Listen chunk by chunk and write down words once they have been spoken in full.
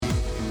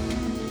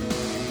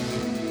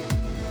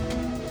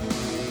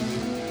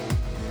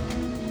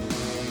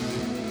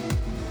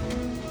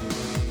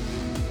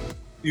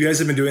You guys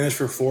have been doing this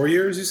for 4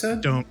 years, you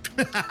said? Don't.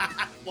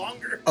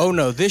 Longer. Oh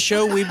no,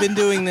 we've been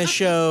doing this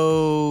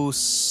show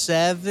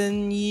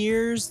 7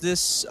 years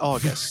this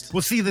August.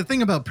 Well, see, the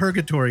thing about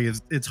Purgatory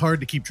is it's hard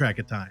to keep track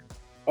of time.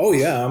 Oh,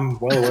 yeah, I'm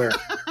well aware.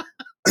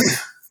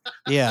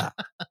 Yeah.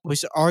 We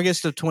started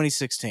August of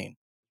 2016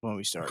 when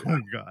we started. Oh,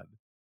 God.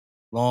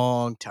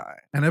 Long time.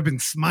 And I've been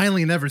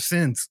smiling ever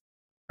since.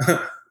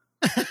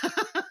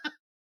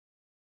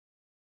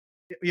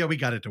 Yeah, we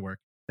got it to work.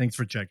 Thanks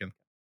for checking.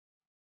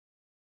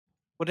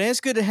 Well, Dan,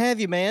 it's good to have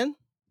you, man.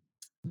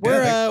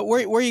 Where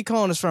are you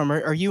calling us from?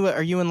 Are you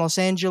in Los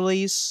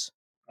Angeles?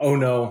 Oh,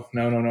 no.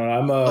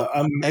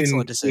 I'm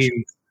excellent in decision.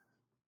 Queens.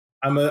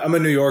 I'm a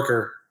New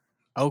Yorker.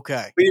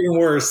 Okay. Even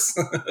worse.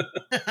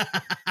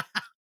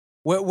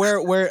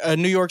 Where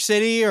New York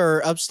City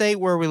or upstate?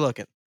 Where are we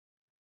looking?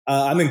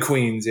 I'm in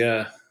Queens,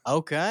 yeah.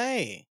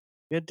 Okay.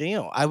 Good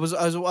deal. I was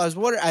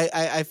wondering.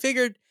 I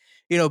figured,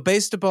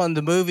 based upon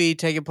the movie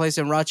taking place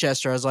in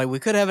Rochester, I was like, we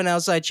could have an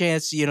outside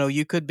chance.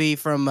 You could be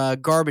from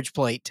Garbage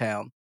Plate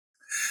Town.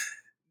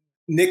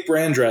 Nick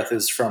Brandreth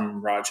is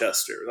from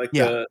Rochester, like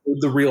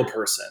the real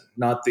person,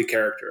 not the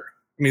character.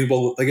 I mean,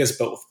 well, I guess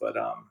both, but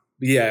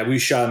yeah, we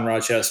shot in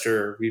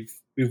Rochester.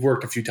 We've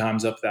worked a few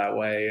times up that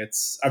way.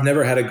 I've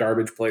never had a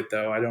garbage plate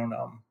though. I don't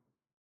know,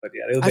 but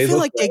yeah, I feel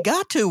like great. you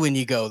got to when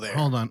you go there.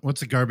 Hold on,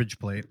 what's a garbage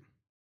plate?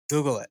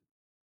 Google it.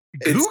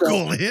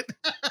 Google it.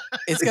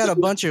 It's got a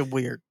bunch of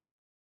weird.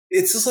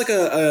 It's just like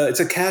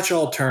it's a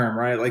catch-all term,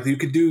 right? Like you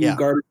could do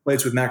garbage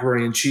plates with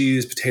macaroni and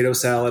cheese, potato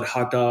salad,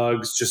 hot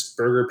dogs, just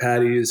burger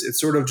patties.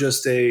 It's sort of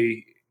just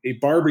a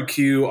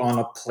barbecue on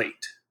a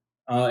plate,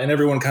 and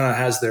everyone kind of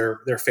has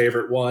their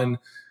favorite one.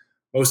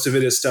 Most of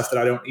it is stuff that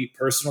I don't eat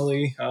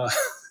personally.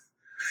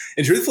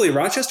 And truthfully,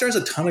 Rochester has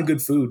a ton of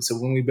good food. So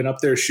when we've been up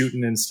there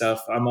shooting and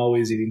stuff, I'm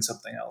always eating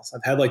something else.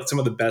 I've had like some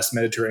of the best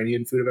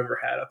Mediterranean food I've ever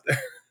had up there.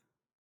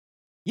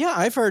 Yeah,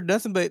 I've heard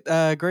nothing but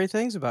great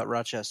things about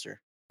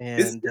Rochester.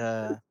 And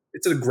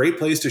it's a great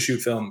place to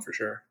shoot film for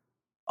sure.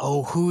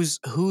 Oh, who's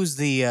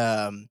the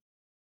I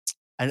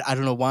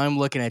don't know why I'm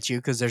looking at you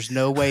because there's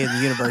no way in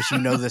the universe you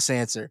know this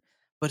answer.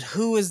 But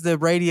who is the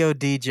radio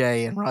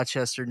DJ in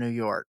Rochester, New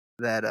York?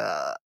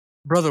 That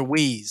Brother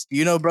Wheeze. Do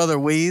you know Brother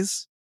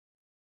Wheeze?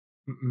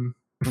 Mm-mm.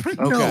 Okay.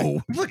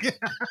 No.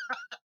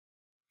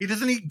 He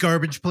doesn't eat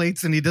garbage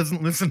plates and he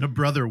doesn't listen to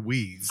Brother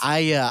Wheeze.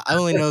 I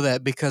only know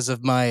that because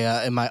of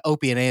my in my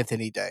Opie and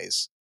Anthony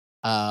days.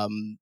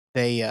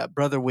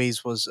 Brother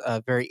Wheeze was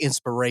very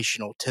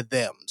inspirational to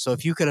them. So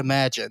if you could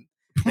imagine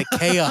the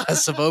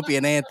chaos of Opie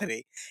and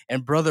Anthony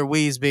and Brother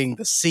Wheeze being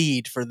the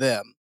seed for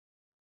them.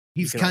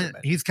 He's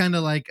kind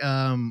of like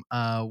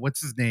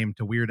what's his name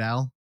to Weird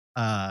Al?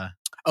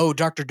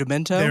 Dr.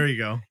 Demento? There you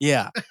go.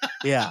 Yeah.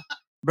 Yeah.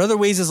 Brother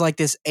Wheeze is like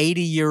this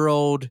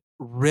 80-year-old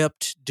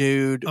ripped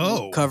dude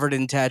covered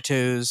in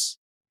tattoos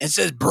and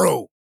says,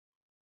 "Bro.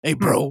 Hey,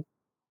 bro."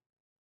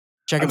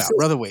 Check him out,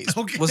 Brother Wheeze.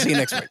 Okay. We'll see you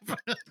next week.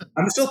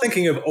 I'm still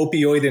thinking of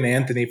Opioid and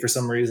Anthony for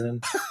some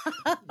reason.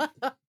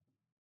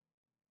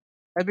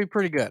 That'd be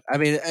pretty good. I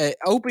mean,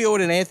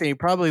 Opioid and Anthony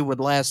probably would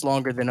last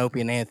longer than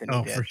Opie and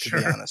Anthony did, to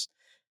be honest.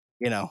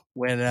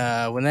 When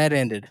that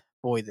ended,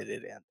 boy, did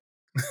it end.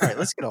 All right,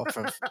 let's get off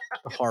from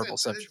the horrible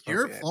subject. It's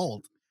your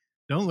fault.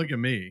 Don't look at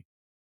me.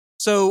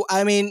 So,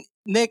 I mean,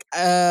 Nick,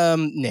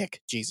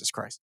 Jesus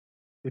Christ.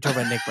 We're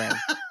talking about Nick Brandon.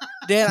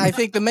 Dan, I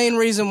think the main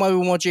reason why we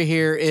want you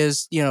here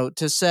is,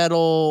 to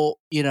settle,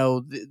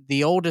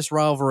 the oldest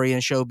rivalry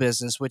in show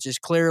business, which is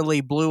clearly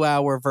Blue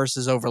Hour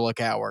versus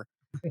Overlook Hour.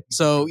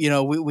 So,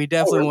 we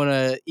definitely want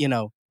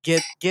to,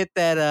 get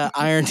that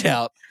ironed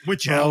out.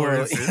 Which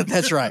hour is it?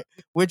 That's right.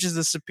 Which is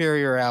the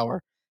superior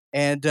hour.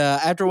 And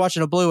after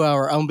watching a Blue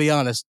Hour, I'm going to be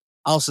honest,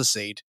 I'll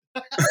secede.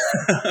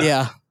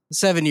 Yeah.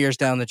 7 years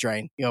down the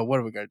drain. What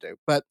are we going to do?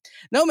 But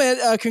no,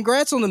 man,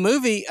 congrats on the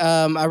movie.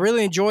 I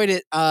really enjoyed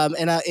it.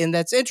 And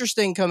that's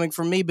interesting coming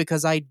from me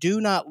because I do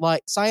not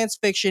like science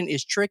fiction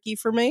is tricky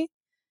for me.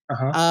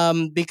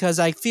 Because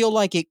I feel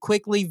like it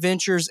quickly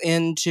ventures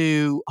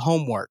into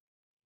homework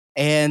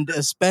and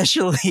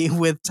especially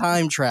with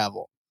time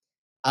travel.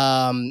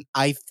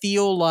 I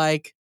feel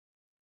like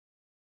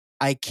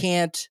I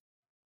can't,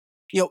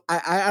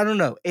 I don't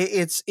know.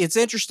 It's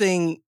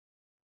interesting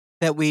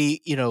that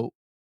we,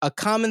 a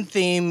common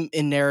theme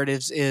in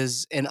narratives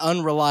is an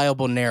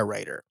unreliable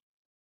narrator.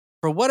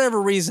 For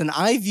whatever reason,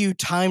 I view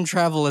time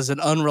travel as an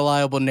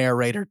unreliable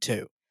narrator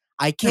too.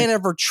 I can't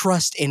ever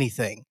trust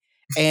anything.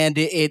 And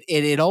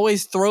it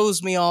always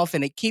throws me off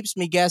and it keeps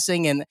me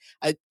guessing. And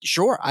I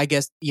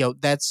guess,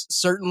 that's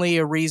certainly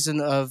a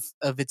reason of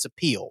its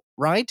appeal,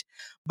 right?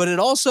 But it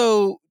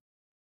also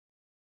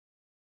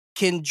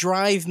can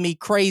drive me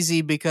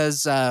crazy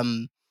because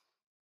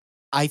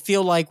I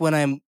feel like when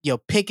I'm,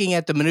 picking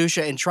at the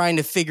minutia and trying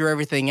to figure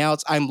everything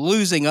out, I'm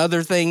losing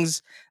other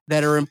things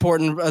that are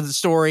important of the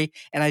story.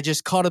 And I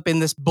just caught up in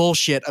this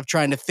bullshit of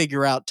trying to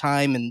figure out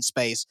time and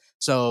space.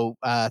 So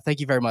thank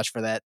you very much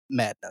for that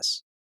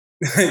madness.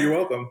 You're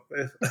welcome.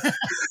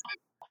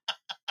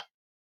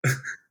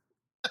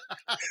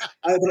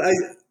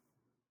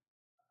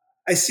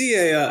 I see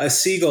a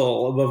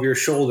seagull above your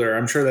shoulder.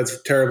 I'm sure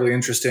that's terribly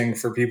interesting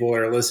for people that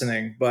are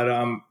listening, but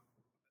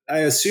I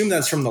assume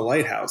that's from the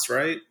lighthouse,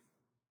 right?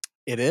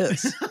 It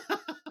is.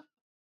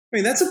 I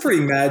mean, that's a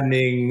pretty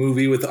maddening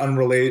movie with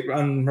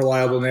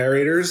unreliable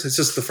narrators. It's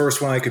just the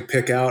first one I could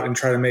pick out and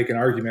try to make an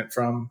argument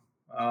from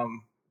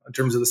in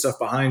terms of the stuff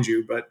behind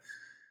you. But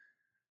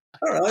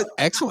I don't know.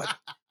 Excellent.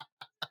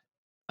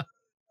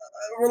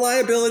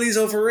 Reliability is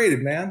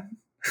overrated, man.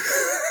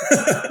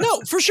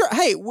 No, for sure.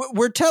 Hey,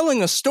 we're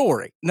telling a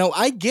story. No,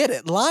 I get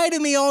it. Lie to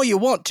me all you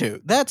want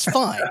to. That's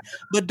fine.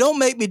 But don't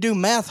make me do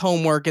math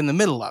homework in the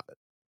middle of it.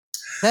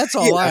 That's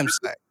all I'm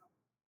saying.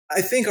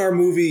 I think our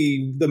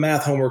movie, the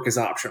math homework is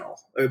optional.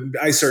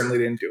 I certainly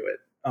didn't do it.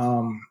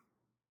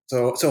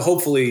 So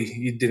hopefully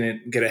you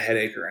didn't get a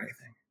headache or anything.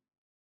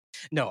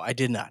 No, I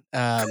did not.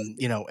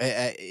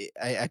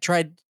 I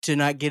tried to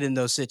not get in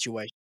those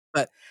situations,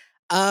 but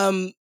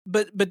Dan,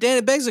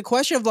 it begs the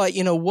question of like,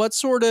 what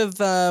sort of,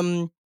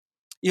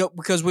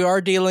 because we are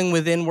dealing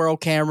with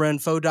in-world camera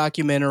and faux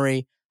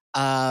documentary,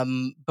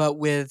 but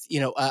with,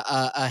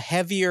 a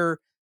heavier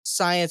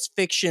science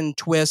fiction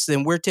twist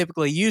than we're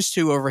typically used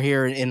to over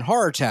here in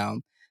Horror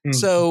Town. Mm.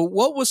 So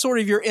what was sort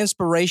of your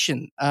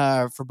inspiration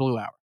for Blue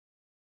Hour?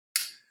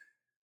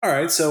 All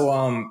right. So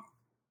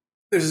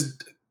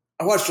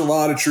I watched a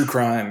lot of true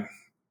crime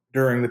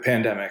during the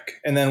pandemic.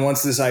 And then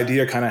once this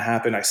idea kind of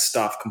happened, I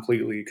stopped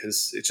completely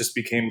because it just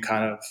became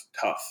kind of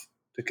tough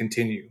to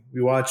continue.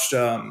 We watched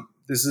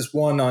there's this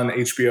one on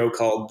HBO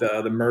called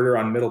The Murder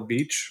on Middle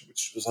Beach,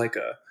 which was like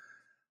a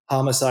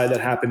homicide that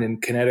happened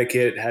in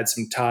Connecticut. It had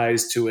some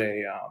ties to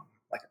a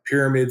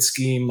pyramid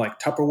scheme, like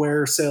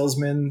Tupperware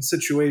salesman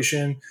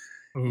situation.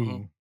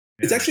 Mm-hmm.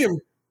 It's actually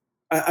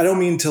I don't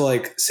mean to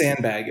like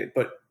sandbag it,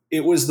 but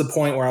it was the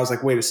point where I was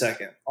like, wait a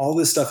second, all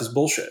this stuff is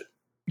bullshit.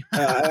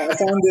 I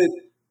found it,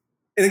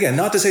 and again,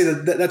 not to say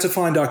that that's a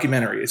fine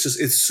documentary. It's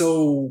just, it's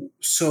so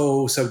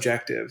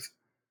subjective.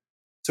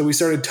 So we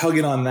started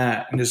tugging on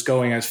that and just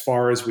going as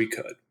far as we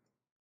could.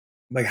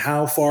 Like,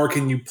 how far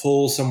can you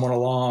pull someone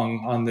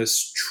along on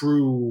this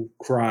true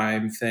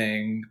crime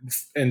thing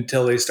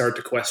until they start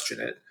to question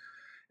it?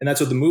 And that's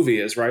what the movie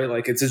is, right?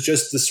 Like, it's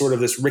just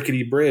this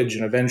rickety bridge,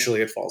 and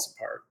eventually it falls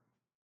apart.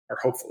 Or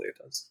hopefully it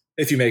does,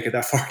 if you make it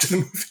that far to the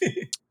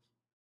movie.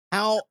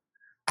 How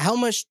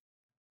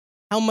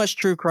much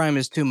true crime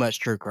is too much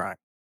true crime?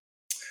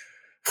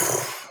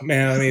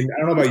 Man, I mean, I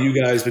don't know about you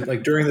guys, but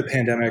like during the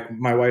pandemic,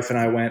 my wife and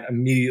I went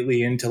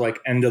immediately into like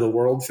end of the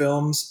world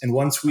films. And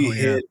once we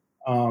hit,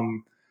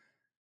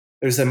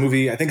 there's that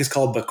movie, I think it's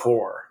called The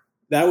Core.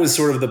 That was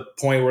sort of the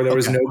point where there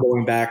was no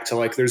going back to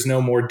like, there's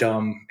no more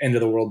dumb end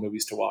of the world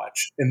movies to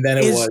watch. And then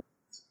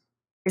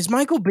is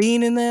Michael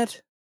Biehn in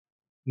that?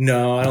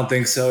 No, I don't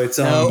think so. It's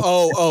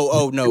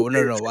no.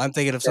 No. I'm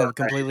thinking of something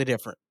completely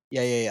different.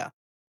 Yeah.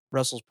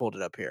 Russell's pulled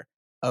it up here.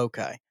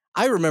 Okay,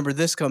 I remember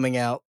this coming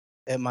out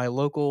at my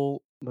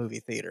local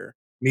movie theater.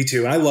 Me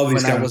too. I love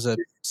these. When I was a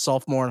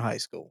sophomore in high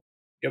school.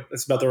 Yep,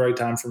 it's about the right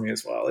time for me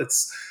as well.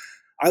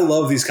 I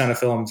love these kind of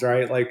films,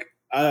 right? Like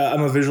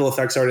I'm a visual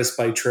effects artist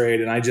by trade,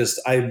 and I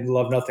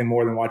love nothing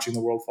more than watching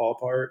the world fall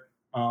apart.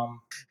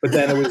 But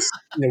then it was,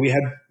 we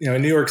had,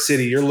 in New York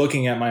City, you're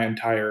looking at our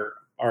entire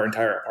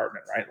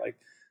apartment, right? Like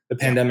the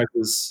pandemic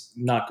was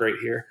not great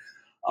here.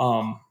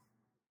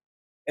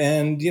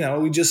 And,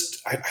 we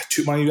just,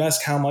 when you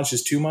ask how much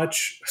is too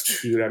much,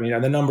 dude, I mean,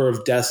 the number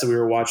of deaths that we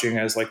were watching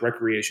as like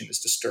recreation is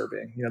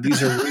disturbing.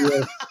 These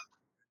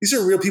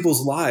are real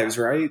people's lives,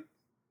 right?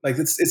 Like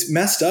it's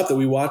messed up that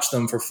we watch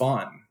them for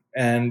fun.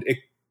 And a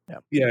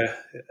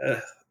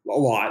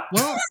lot.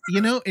 Well,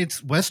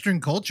 it's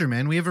Western culture,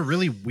 man. We have a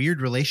really weird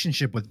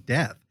relationship with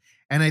death.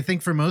 And I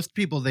think for most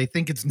people, they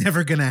think it's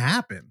never going to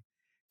happen.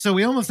 So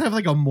we almost have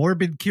like a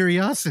morbid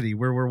curiosity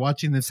where we're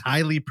watching this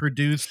highly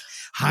produced,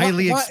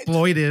 highly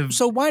exploitive.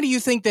 So why do you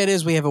think that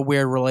is? We have a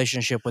weird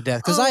relationship with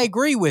death? Because I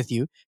agree with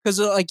you. Because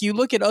like you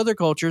look at other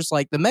cultures,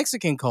 like the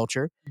Mexican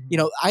culture,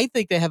 I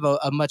think they have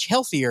a much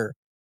healthier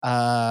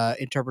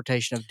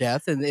interpretation of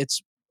death, and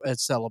it's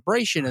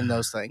celebration and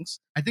those things.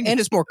 I think, and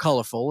it's more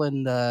colorful,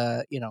 and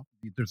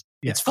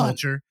it's fun.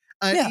 Culture.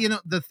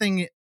 The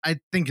thing,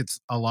 I think it's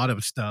a lot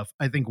of stuff.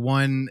 I think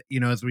one,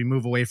 as we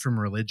move away from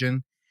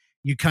religion,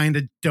 you kind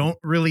of don't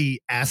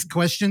really ask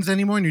questions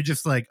anymore. And you're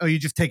just like, oh, you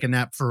just take a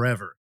nap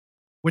forever,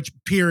 which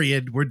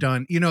period, we're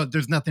done.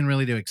 There's nothing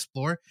really to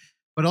explore.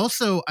 But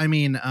also, I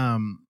mean,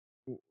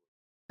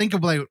 think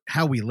about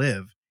how we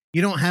live.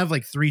 You don't have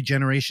like 3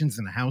 generations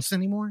in a house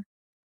anymore.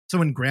 So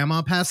when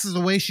grandma passes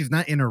away, she's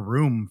not in her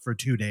room for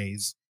 2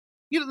 days.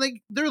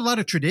 Like there are a lot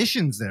of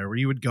traditions there where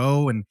you would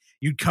go and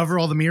you'd cover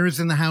all the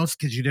mirrors in the house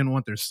because you didn't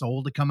want their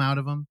soul to come out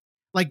of them.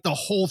 Like the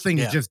whole thing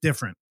is just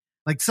different.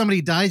 Like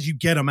somebody dies, you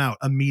get them out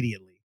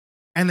immediately.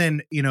 And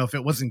then, if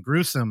it wasn't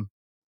gruesome,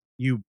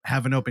 you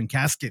have an open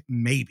casket,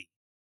 maybe.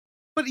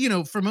 But,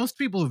 for most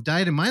people who've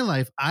died in my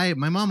life,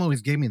 my mom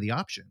always gave me the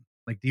option.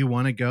 Like, do you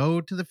want to go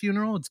to the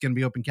funeral? It's going to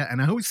be open casket.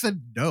 And I always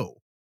said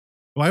no.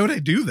 Why would I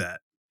do that?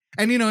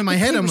 And, in my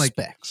head, I'm like,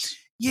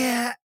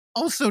 yeah,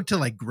 also to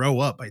like grow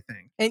up, I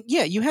think. And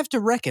yeah, you have to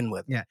reckon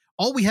with it. Yeah.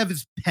 All we have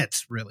is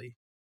pets, really.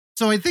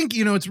 So I think,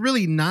 it's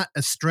really not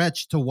a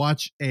stretch to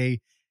watch a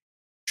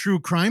true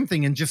crime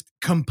thing and just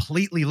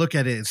completely look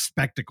at it as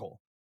spectacle.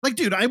 Like,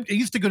 dude, I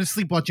used to go to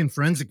sleep watching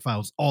Forensic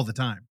Files all the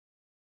time.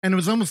 And it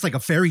was almost like a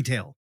fairy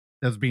tale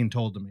that was being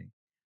told to me.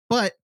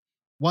 But,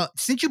 well,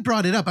 since you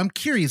brought it up, I'm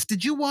curious,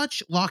 did you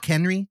watch Lock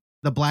Henry,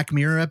 the Black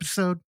Mirror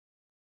episode?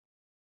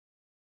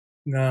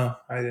 No,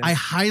 I didn't. I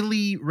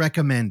highly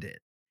recommend it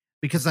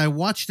because I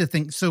watched the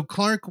thing. So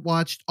Clark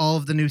watched all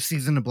of the new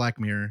season of Black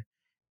Mirror,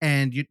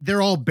 and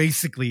they're all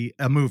basically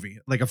a movie,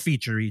 like a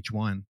feature each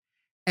one.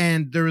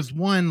 And there was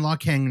one,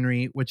 Lock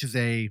Henry, which is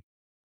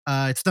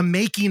it's the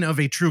making of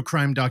a true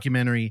crime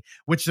documentary,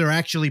 which they're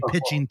actually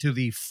pitching to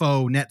the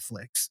faux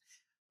Netflix.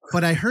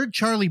 But I heard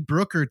Charlie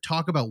Brooker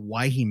talk about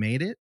why he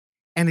made it,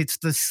 and it's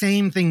the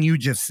same thing you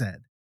just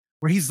said,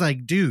 where he's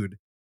like, dude,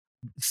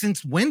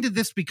 since when did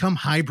this become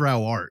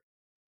highbrow art?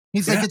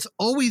 He's like,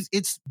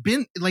 it's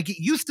been like,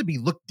 it used to be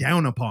looked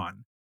down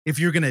upon if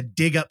you're going to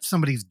dig up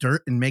somebody's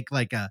dirt and make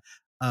like a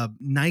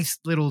nice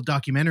little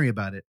documentary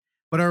about it.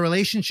 But our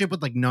relationship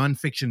with like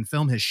nonfiction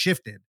film has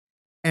shifted.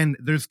 And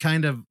there's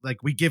kind of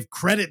like, we give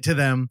credit to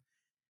them.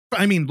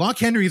 I mean, Lock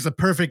Henry is a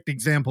perfect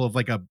example of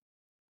like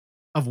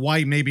of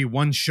why maybe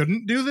one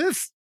shouldn't do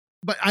this.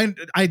 But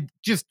I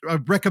just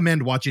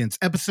recommend watching it. It's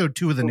episode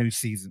 2 of the new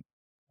season.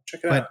 Check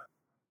it out.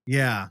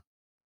 Yeah.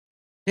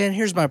 Dan,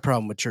 here's my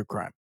problem with true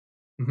crime.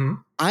 Mm-hmm.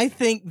 I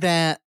think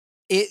that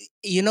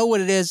you know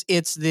what it is?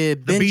 It's the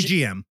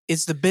BGM.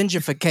 It's the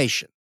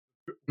bingification.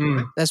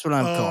 That's what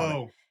I'm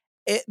calling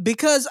it.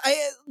 Because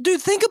dude,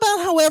 think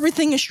about how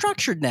everything is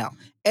structured now.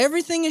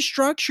 Everything is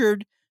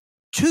structured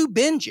to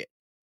binge it.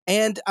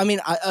 And I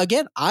mean,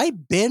 I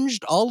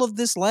binged all of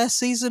this last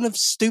season of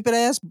stupid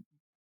ass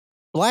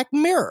Black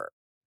Mirror.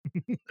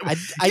 I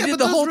did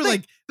the whole thing.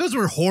 Like, those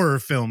were horror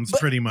films,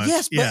 pretty much.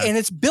 Yes, and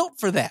it's built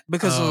for that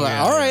because all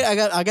right,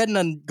 I got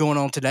nothing going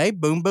on today.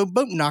 Boom, boom,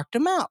 boom, knocked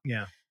him out.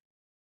 Yeah.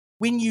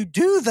 When you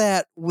do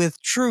that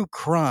with true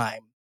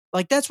crime,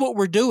 like that's what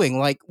we're doing.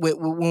 Like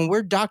when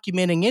we're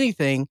documenting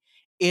anything,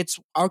 it's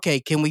okay.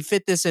 Can we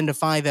fit this into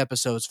 5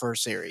 episodes for a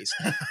series?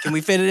 Can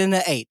we fit it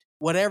into 8?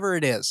 Whatever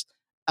it is,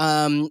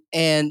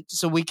 and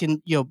so we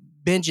can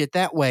binge it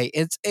that way.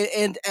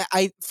 And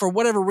I, for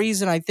whatever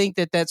reason, I think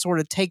that sort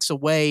of takes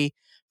away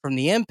from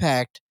the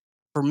impact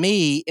for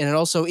me, and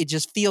it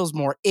just feels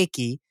more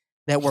icky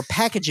that we're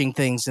packaging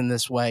things in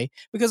this way.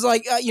 Because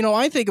like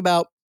I think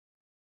about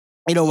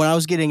when I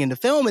was getting into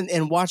film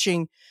and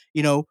watching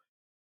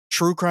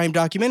true crime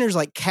documentaries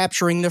like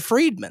Capturing the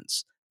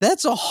Freedmans.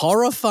 That's a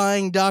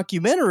horrifying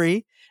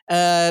documentary.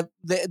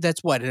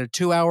 That's what, in a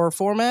 2-hour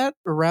format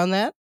around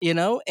that,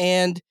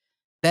 and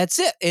that's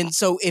it. And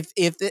so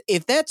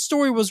if that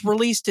story was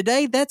released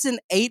today, that's an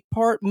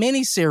 8-part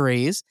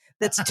miniseries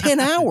that's 10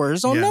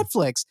 hours on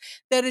Netflix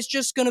that is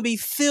just going to be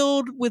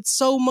filled with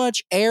so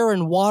much air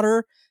and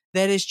water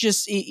that it's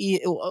just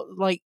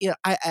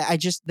I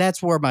just,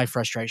 that's where my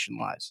frustration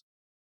lies.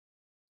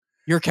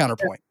 Your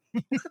counterpoint.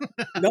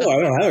 No,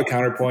 I don't have a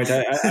counterpoint.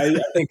 I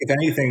think if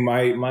anything,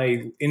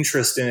 my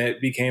interest in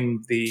it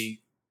became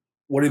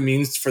what it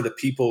means for the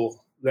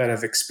people that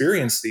have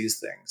experienced these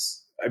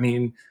things. I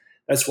mean,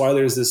 that's why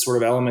there's this sort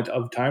of element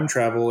of time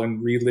travel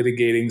and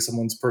relitigating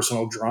someone's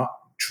personal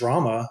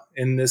drama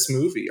in this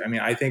movie. I mean,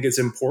 I think it's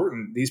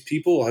important. These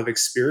people have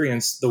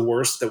experienced the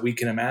worst that we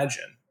can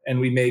imagine, and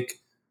we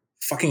make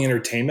fucking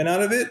entertainment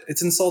out of it.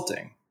 It's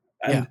insulting.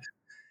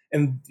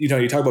 And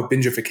you talk about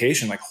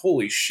bingification, like,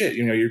 holy shit,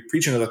 you're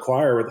preaching to the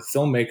choir with a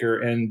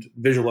filmmaker and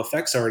visual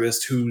effects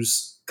artist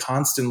who's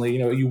constantly,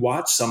 you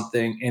watch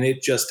something and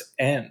it just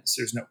ends.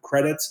 There's no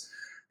credits.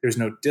 There's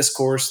no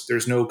discourse.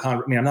 There's no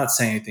I'm not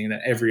saying anything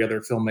that every other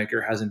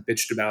filmmaker hasn't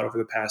bitched about over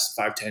the past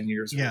 5-10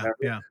 years or whatever.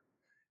 Yeah.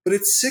 But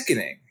it's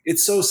sickening.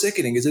 It's so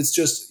sickening because it's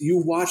just, you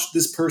watch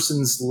this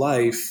person's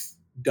life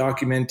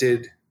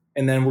documented,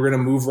 and then we're going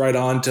to move right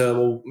on to,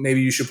 well,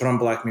 maybe you should put on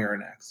Black Mirror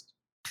next.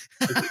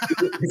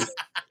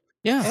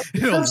 Yeah.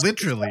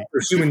 Literally.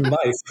 For human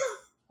life,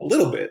 a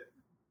little bit.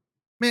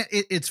 Man,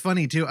 it's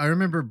funny too. I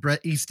remember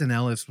Bret Easton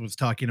Ellis was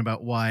talking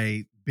about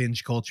why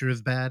binge culture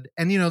is bad.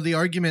 And, the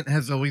argument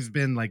has always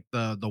been like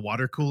the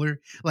water cooler.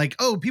 Like,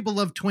 oh, people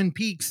love Twin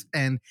Peaks.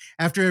 And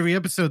after every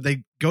episode,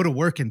 they go to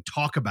work and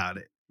talk about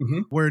it.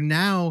 Mm-hmm. Where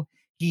now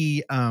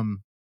he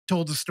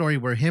told a story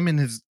where him and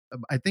his,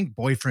 I think,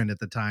 boyfriend at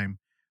the time,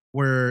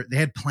 where they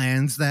had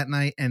plans that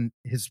night. And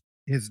his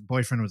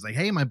boyfriend was like,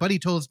 hey, my buddy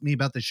told me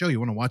about the show. You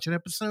want to watch an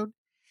episode?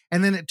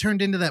 And then it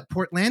turned into that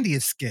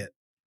Portlandia skit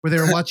where they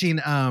were watching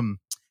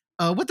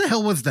what the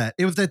hell was that?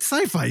 It was that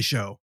sci-fi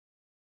show,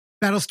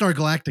 Battlestar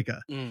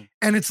Galactica.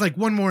 And it's like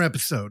one more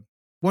episode,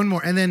 one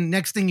more. And then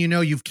next thing you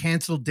know, you've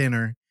canceled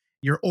dinner,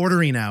 you're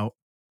ordering out,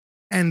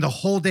 and the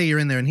whole day you're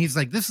in there. And he's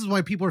like, this is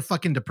why people are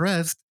fucking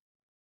depressed.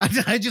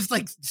 I just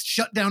like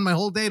shut down my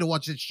whole day to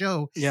watch this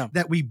show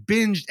that we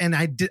binged. And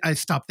I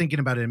stopped thinking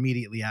about it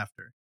immediately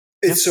after.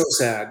 It's so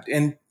sad.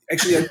 And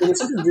actually, there's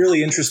something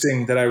really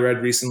interesting that I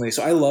read recently.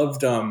 So I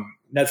loved,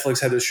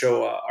 Netflix had this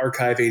show,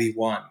 Archive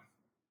 81.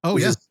 Oh,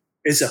 yeah.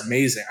 It's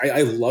amazing.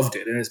 I loved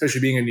it, and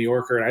especially being a New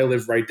Yorker, and I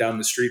live right down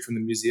the street from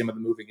the Museum of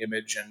the Moving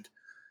Image, and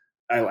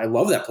I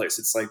love that place.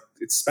 It's like,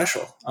 it's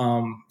special.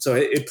 So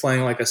it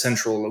playing like a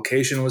central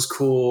location was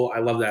cool. I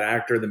love that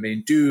actor, the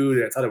main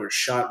dude. I thought it was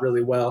shot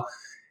really well.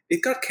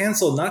 It got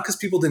canceled not because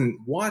people didn't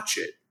watch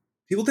it.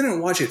 People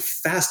didn't watch it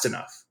fast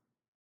enough.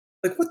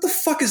 Like, what the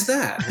fuck is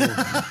that?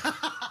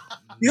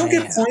 You don't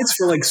get points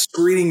for like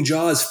screening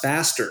Jaws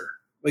faster.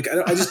 Like,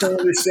 I just don't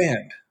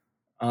understand.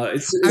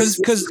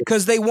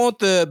 Because they want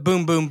the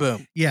boom, boom,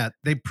 boom. Yeah,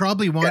 they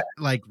probably want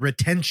like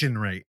retention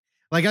rate.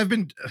 Like I've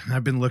been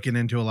looking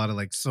into a lot of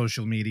like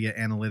social media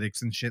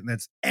analytics and shit, and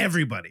that's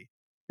everybody.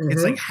 Mm-hmm.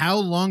 It's like, how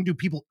long do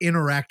people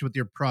interact with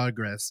your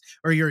progress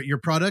or your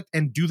product,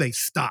 and do they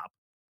stop?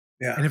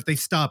 Yeah. And if they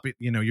stop it,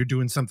 you're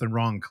doing something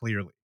wrong,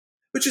 clearly.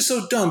 Which is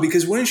so dumb,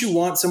 because wouldn't you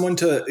want someone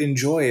to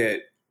enjoy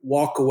it,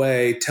 walk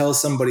away, tell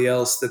somebody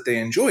else that they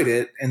enjoyed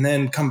it, and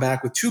then come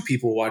back with 2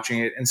 people watching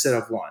it instead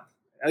of 1?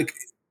 Like,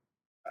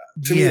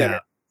 to me,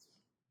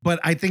 but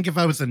I think if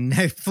I was a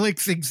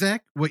Netflix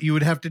exec, what you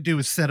would have to do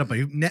is set up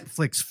a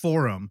Netflix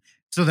forum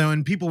so that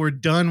when people were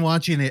done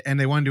watching it and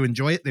they wanted to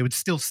enjoy it, they would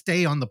still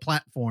stay on the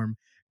platform,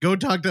 go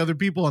talk to other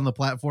people on the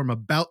platform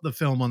about the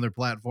film on their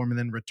platform, and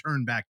then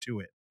return back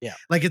to it. Yeah.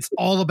 Like, it's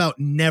all about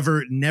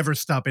never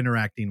stop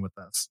interacting with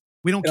us.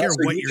 We don't care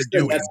what you're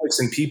doing. Netflix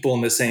and people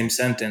in the same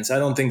sentence. I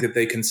don't think that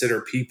they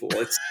consider people.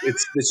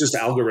 It's just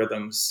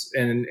algorithms,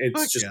 and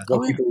it's just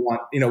what people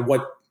want.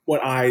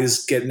 What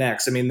eyes get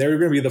next. I mean, they're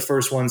going to be the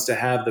first ones to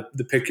have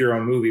the pick your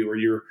own movie, where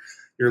you're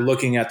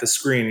looking at the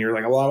screen and you're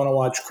like, well, I want to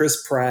watch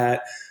Chris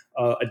Pratt,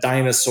 a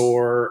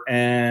dinosaur,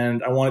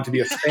 and I want it to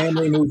be a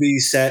family movie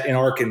set in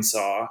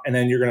Arkansas. And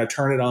then you're going to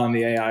turn it on.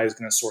 The AI is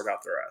going to sort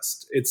out the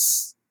rest.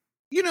 It's,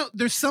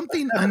 there's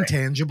something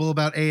untangible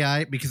about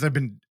AI, because I've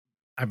been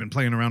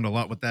playing around a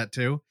lot with that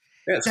too.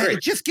 Yeah, it's great.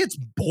 It just gets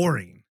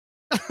boring.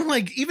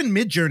 Like, even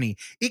Midjourney,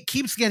 it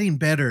keeps getting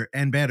better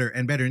and better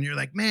and better. And you're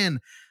like,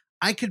 man,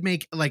 I could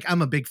make, like,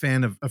 I'm a big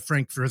fan of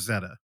Frank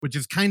Frazetta, which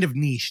is kind of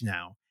niche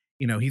now.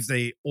 He's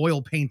a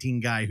oil painting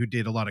guy who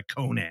did a lot of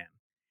Conan.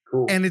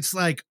 Cool. And it's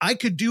like, I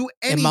could do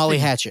anything. And Molly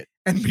Hatchet.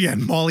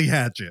 And Molly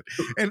Hatchet.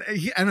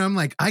 and I'm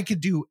like, I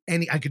could do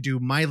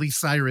Miley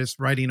Cyrus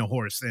riding a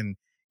horse, and,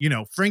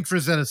 Frank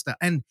Frazetta stuff.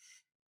 And,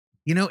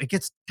 it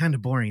gets kind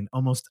of boring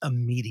almost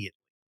immediately.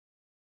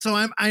 So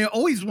I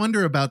always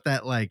wonder about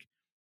that. Like,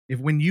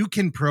 when you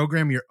can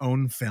program your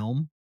own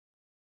film,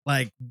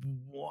 like,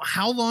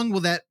 how long will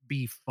that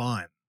be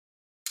fun?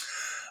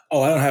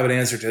 Oh, I don't have an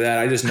answer to that.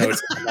 I just know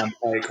it's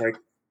like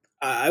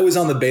I was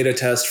on the beta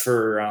test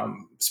for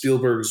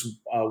Spielberg's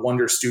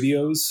Wonder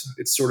Studios.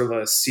 It's sort of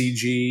a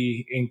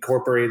CG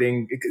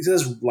incorporating. It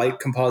does light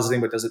compositing,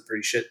 but does it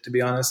pretty shit, to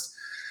be honest.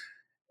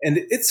 And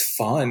it's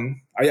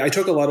fun. I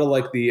took a lot of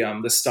like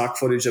the stock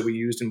footage that we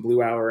used in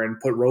Blue Hour and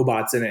put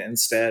robots in it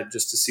instead,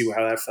 just to see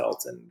how that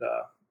felt. And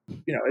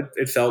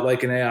it felt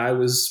like an AI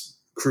was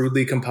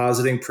crudely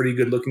compositing pretty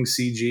good looking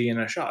CG in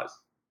a shot.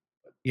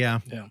 Yeah.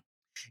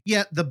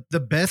 The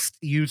best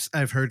use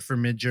I've heard for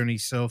Midjourney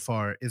so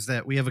far is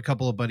that we have a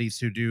couple of buddies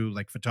who do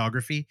like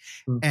photography,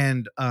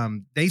 and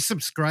they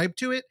subscribe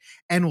to it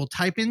and will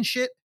type in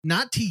shit,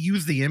 not to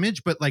use the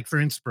image, but like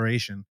for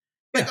inspiration.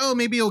 Like, oh,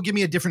 maybe it'll give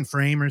me a different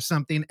frame or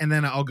something, and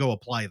then I'll go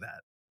apply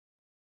that.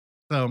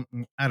 So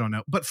I don't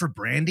know. But for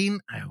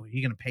branding, are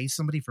you going to pay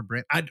somebody for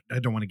brand? I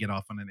don't want to get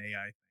off on an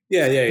AI.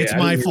 Yeah. It's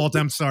my fault.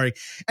 I'm sorry.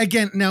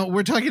 Again, now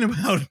we're talking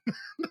about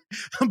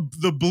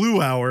the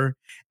Blue Hour,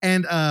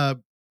 and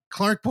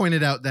Clark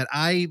pointed out that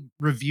I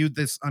reviewed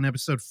this on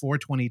episode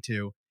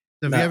 422.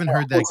 So if you haven't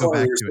heard that, go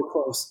back to it.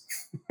 Close.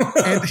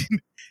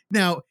 And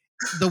now,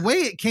 the way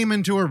it came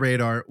into our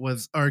radar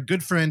was our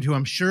good friend, who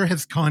I'm sure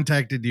has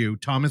contacted you,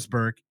 Thomas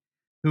Burke,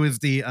 who is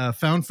the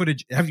found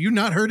footage. Have you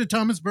not heard of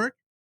Thomas Burke?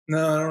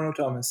 No, I don't know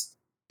Thomas.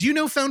 Do you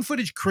know Found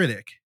Footage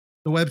Critic,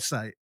 the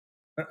website?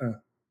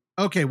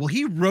 Okay, well,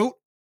 he wrote,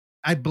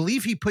 I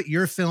believe he put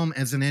your film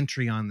as an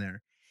entry on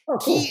there. Oh,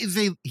 cool.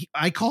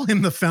 I call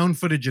him the found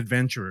footage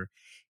adventurer.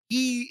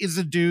 He is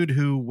a dude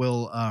who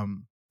will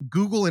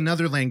Google in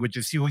other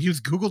languages. He will use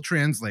Google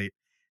Translate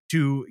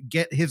to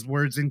get his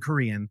words in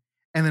Korean,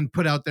 and then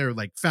put out there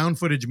like found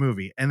footage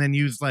movie, and then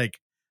use like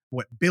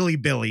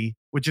Billy,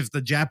 which is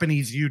the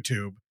Japanese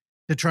YouTube,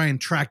 to try and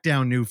track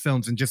down new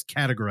films and just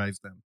categorize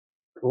them.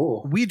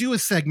 Cool. We do a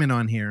segment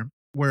on here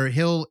where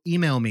he'll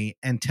email me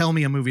and tell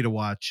me a movie to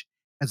watch.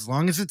 As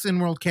long as it's in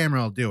world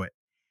camera, I'll do it.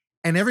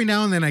 And every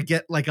now and then I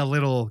get like a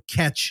little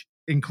catch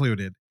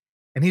included.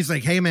 And he's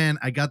like, hey man,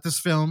 I got this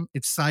film.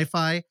 It's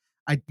sci-fi.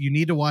 You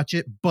need to watch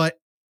it, but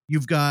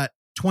you've got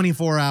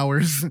 24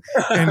 hours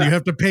and you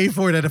have to pay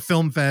for it at a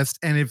film fest.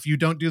 And if you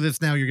don't do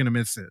this now, you're going to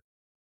miss it.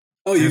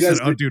 Oh, you guys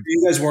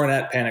weren't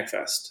at Panic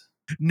Fest?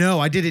 No,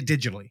 I did it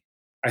digitally.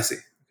 I see.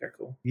 Okay,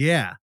 cool.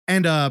 Yeah.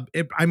 And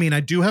I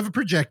do have a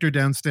projector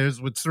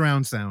downstairs with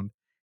surround sound.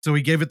 So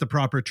we gave it the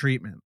proper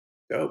treatment.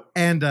 Dope.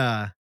 And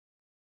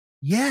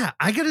yeah,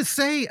 I got to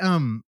say,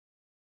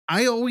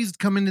 I always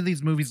come into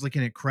these movies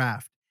looking at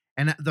craft.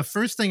 And the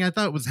first thing I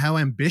thought was how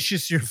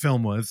ambitious your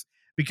film was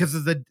because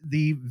of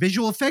the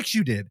visual effects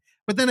you did.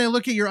 But then I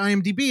look at your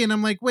IMDb and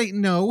I'm like, wait,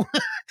 no,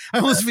 I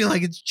almost feel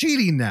like it's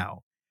cheating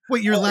now.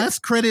 Wait, your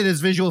last credit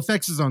as visual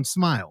effects is on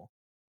Smile.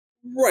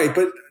 Right,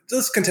 but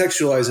let's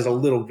contextualize it a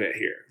little bit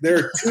here. There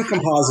are 2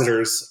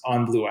 compositors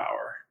on Blue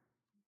Hour.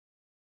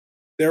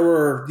 There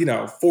were,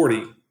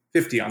 40,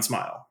 50 on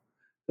Smile.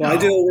 Well,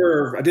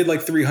 I did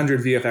like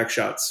 300 VFX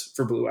shots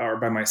for Blue Hour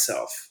by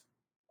myself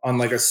on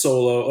like a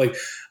solo. Like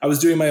I was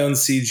doing my own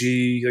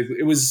CG. Like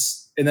it was,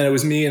 and then it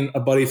was me and a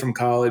buddy from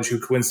college who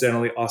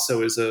coincidentally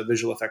also is a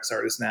visual effects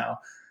artist now,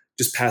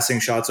 just passing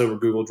shots over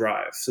Google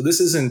Drive. So this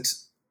isn't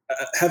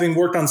having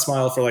worked on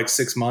Smile for like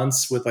 6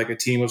 months with like a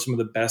team of some of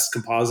the best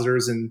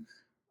compositors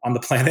on the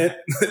planet.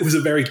 It was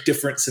a very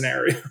different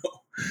scenario.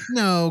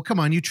 No, come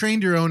on. You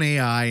trained your own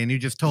AI and you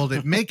just told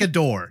it, make a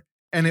door.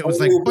 And it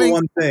was only like,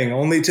 one thing,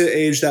 only to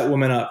age that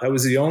woman up. That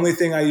was the only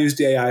thing I used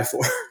AI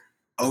for.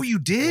 Oh, you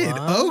did?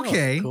 Wow,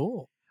 okay.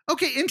 Cool.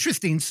 Okay,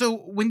 interesting. So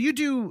when you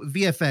do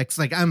VFX,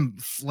 like I'm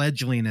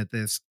fledgling at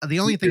this. The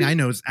only thing I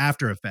know is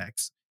After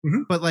Effects.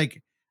 Mm-hmm. But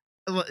like,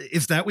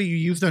 is that what you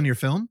used on your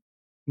film?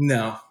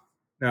 No,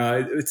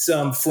 it's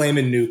Flame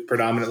and Nuke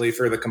predominantly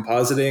for the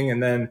compositing,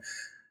 and then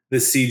the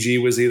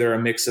CG was either a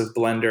mix of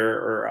Blender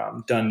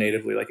or done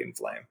natively, like in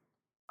Flame.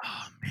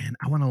 Oh man,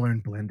 I want to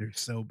learn Blender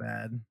so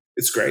bad.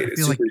 It's great.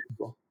 It's super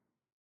cool.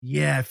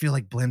 Yeah, I feel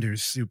like Blender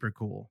is super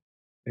cool.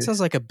 It sounds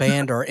like a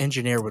band or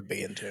engineer would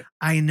be into.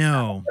 I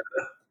know.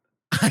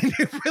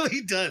 It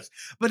really does.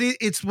 But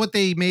it's what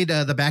they made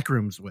the back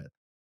rooms with.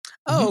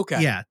 Oh,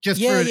 okay. Yeah,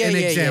 just for an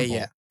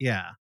example.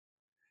 Yeah.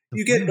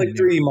 You get like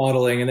 3D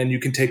modeling, and then you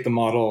can take the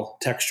model,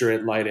 texture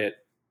it, light it,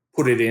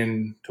 put it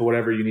in to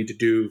whatever you need to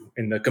do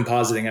in the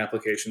compositing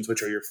applications,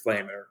 which are your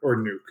Flame or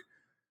Nuke.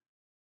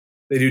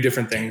 They do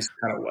different things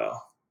kind of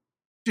well.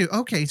 Dude,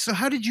 okay. So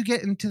how did you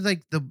get into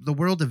like the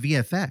world of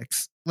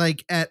VFX?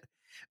 Like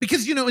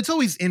because it's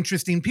always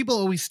interesting. People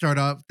always start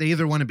off, they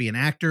either want to be an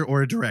actor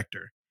or a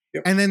director.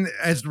 Yep. And then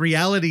as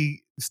reality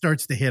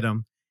starts to hit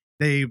them,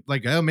 they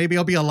like, oh, maybe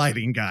I'll be a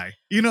lighting guy.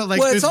 Well,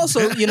 it's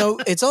also,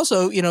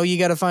 you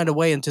got to find a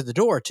way into the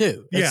door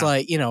too. It's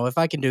like, if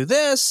I can do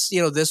this,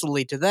 this will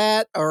lead to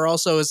that. Or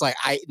also it's like,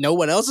 no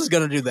one else is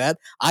going to do that.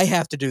 I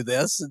have to do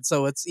this. And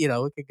so it's, it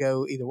could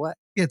go either way.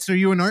 Yeah. So are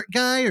you an art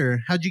guy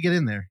or how'd you get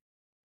in there?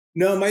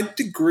 No, my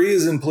degree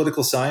is in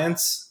political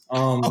science.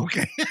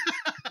 Okay.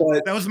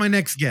 But that was my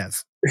next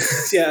guess.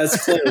 Yeah,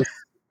 it's close.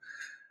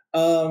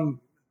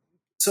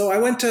 So I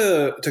went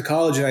to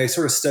college and I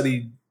sort of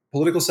studied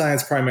political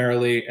science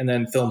primarily and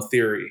then film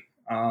theory.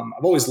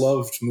 I've always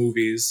loved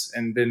movies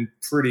and been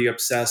pretty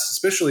obsessed,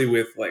 especially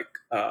with like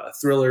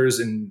thrillers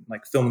and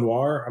like film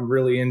noir. I'm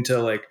really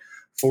into like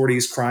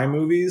 40s crime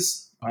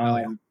movies,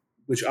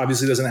 which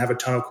obviously doesn't have a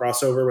ton of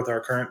crossover with our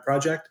current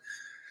project.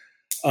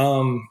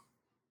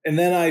 And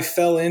then I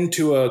fell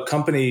into a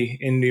company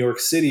in New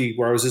York City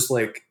where I was just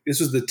like, this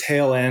was the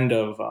tail end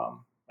of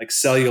like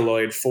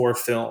celluloid for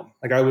film.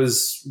 Like I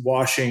was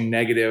washing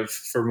negative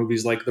for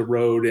movies like The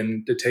Road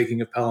and The Taking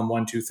of Pelham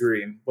 1, 2,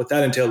 3. And what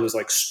that entailed was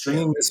like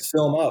streaming this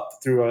film up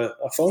through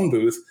a phone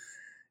booth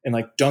and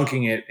like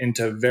dunking it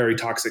into very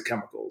toxic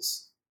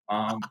chemicals.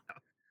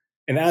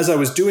 And as I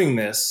was doing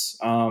this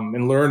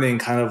and learning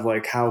kind of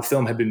like how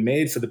film had been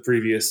made for the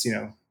previous,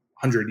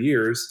 100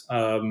 years,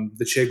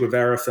 the Che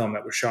Guevara film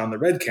that was shot on the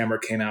Red camera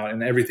came out,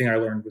 and everything I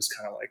learned was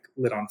kind of like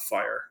lit on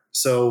fire.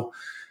 So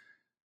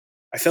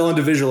I fell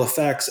into visual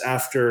effects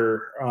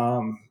after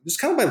just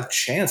kind of by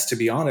chance, to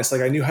be honest. Like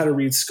I knew how to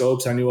read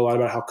scopes. I knew a lot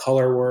about how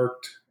color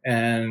worked,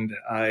 and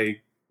I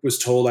was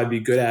told I'd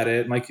be good at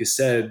it. And like you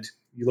said,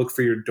 you look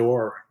for your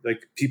door.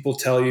 Like people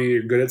tell you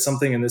you're good at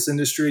something in this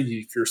industry.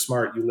 If you're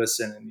smart, you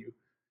listen and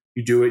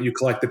you do it. You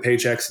collect the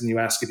paychecks and you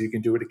ask if you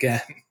can do it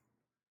again.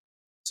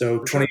 So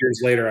 20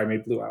 years later, I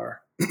made Blue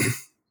Hour.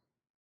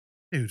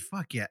 Dude,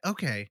 fuck yeah.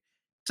 Okay.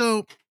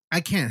 So I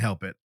can't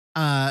help it.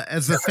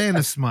 As a fan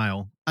of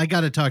Smile, I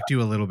got to talk to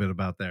you a little bit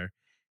about there.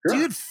 Sure. So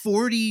you had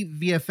 40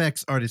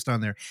 VFX artists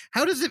on there.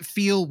 How does it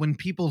feel when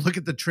people look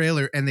at the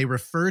trailer and they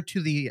refer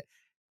to the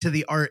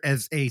art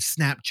as a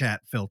Snapchat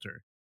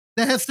filter?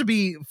 That has to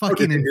be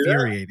fucking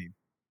infuriating.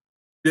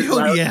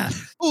 Oh yeah.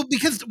 Well,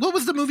 because what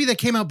was the movie that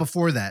came out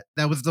before that?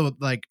 That was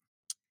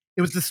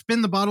it was the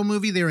Spin the Bottle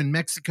movie. They were in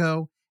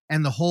Mexico.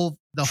 And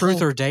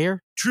Truth or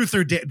Dare? Truth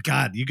or Dare.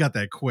 God, you got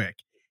that quick.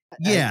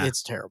 Yeah.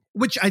 It's terrible.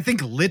 Which I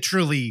think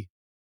literally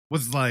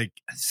was like,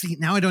 see,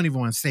 now I don't even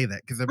want to say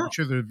that because I'm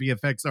sure there are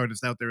VFX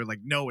artists out there like,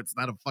 no, it's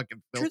not a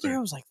fucking filter. Truth or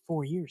Dare was like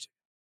 4 years ago.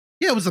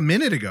 Yeah, it was a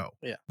minute ago.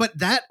 Yeah. But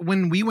that,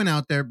 when we went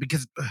out there,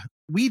 because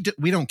we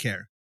don't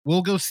care.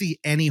 We'll go see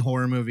any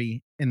horror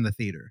movie in the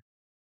theater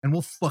and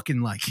we'll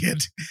fucking like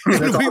it.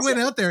 And we went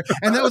out there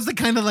and that was the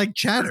kind of like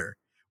chatter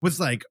was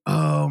like,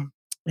 oh,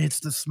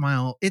 it's the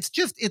Smile.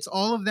 It's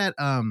all of that.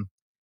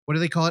 What do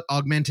they call it?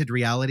 Augmented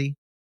reality,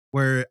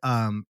 where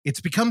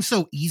it's become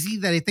so easy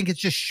that I think it's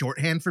just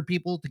shorthand for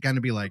people to kind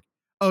of be like,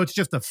 oh, it's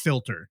just a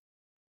filter.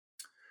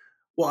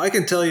 Well, I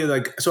can tell you,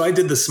 like, so I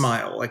did the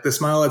Smile. Like the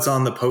Smile that's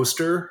on the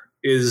poster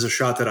is a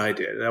shot that I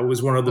did. That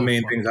was one of the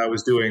main things I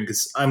was doing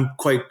because I'm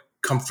quite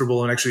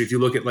comfortable. And actually, if you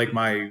look at like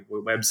my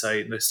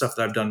website and the stuff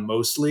that I've done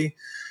mostly,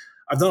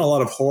 I've done a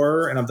lot of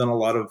horror and I've done a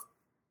lot of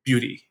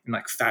beauty and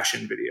like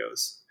fashion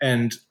videos.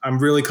 And I'm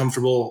really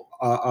comfortable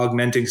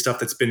augmenting stuff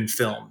that's been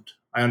filmed.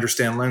 I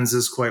understand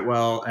lenses quite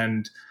well,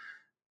 and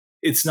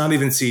it's not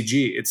even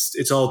CG.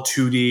 It's all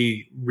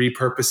 2D,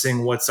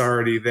 repurposing what's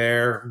already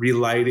there,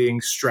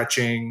 relighting,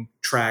 stretching,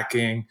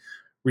 tracking,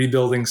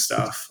 rebuilding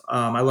stuff.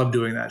 I love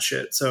doing that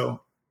shit.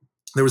 So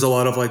there was a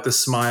lot of like the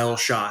smile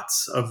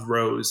shots of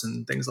Rose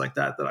and things like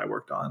that I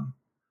worked on.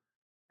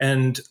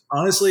 And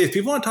honestly, if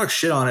people want to talk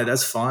shit on it,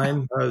 that's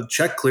fine.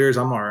 Check clears.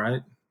 I'm all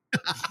right.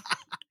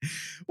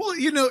 Well,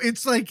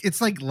 it's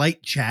like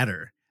light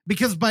chatter,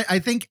 because I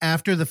think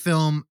after the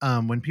film,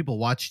 when people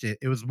watched it,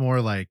 it was more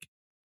like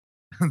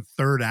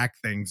third act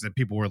things that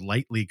people were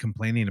lightly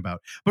complaining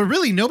about. But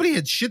really, nobody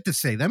had shit to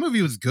say. That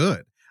movie was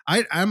good.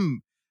 I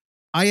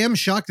am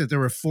shocked that there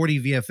were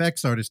 40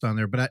 VFX artists on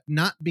there, but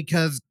not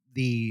because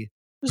the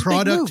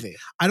product.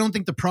 I don't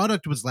think the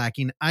product was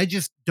lacking. I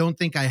just don't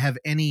think I have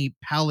any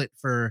palate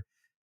for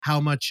how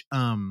much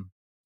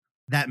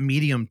that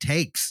medium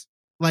takes.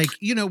 Like,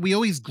 we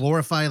always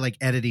glorify like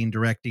editing,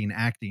 directing,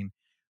 acting,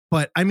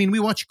 but I mean, we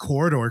watch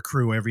Corridor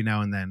Crew every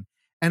now and then,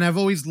 and I've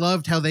always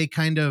loved how they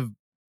kind of,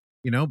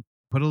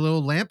 put a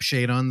little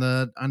lampshade on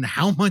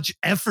how much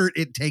effort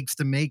it takes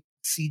to make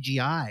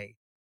CGI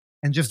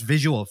and just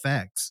visual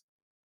effects.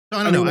 So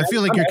I don't know. I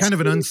feel like you're kind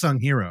of an unsung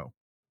hero.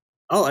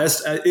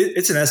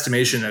 It's an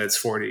estimation that it's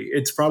 40.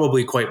 It's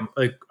probably quite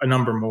like a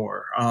number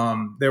more.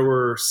 There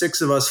were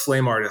 6 of us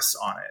flame artists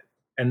on it.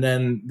 And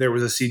then there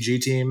was a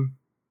CG team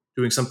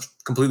doing something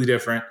completely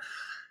different.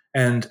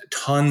 And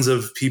tons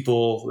of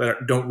people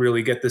that don't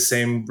really get the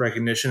same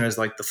recognition as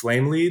like the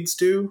flame leads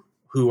do,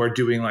 who are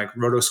doing like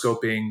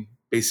rotoscoping,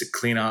 basic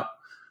cleanup,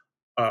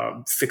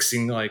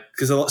 fixing, like,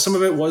 because some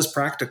of it was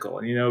practical.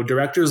 And,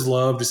 directors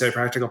love to say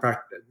practical.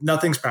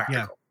 Nothing's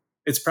practical. Yeah.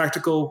 It's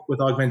practical with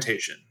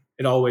augmentation.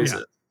 It always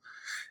is.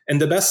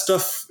 And the best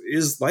stuff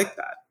is like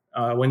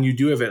that. When you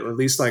do have it, at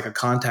least like a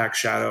contact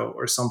shadow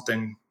or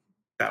something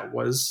that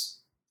was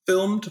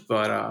filmed.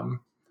 But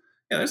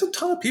there's a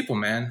ton of people,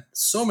 man.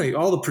 So many,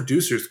 all the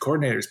producers,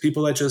 coordinators,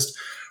 people that just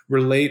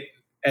relate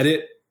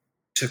edit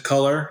to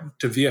color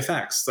to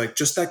VFX. Like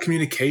just that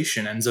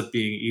communication ends up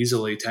being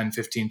easily 10,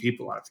 15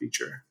 people on a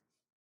feature.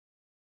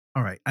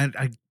 All right.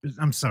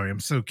 I'm sorry. I'm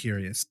so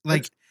curious.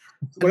 Like,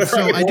 whatever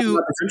I do.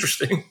 It's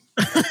interesting.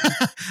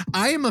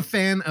 I am a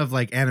fan of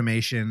like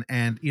animation,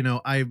 and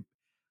I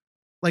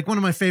like, one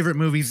of my favorite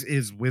movies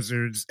is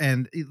Wizards,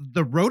 and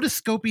the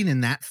rotoscoping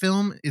in that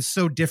film is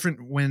so different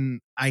when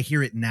I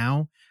hear it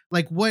now.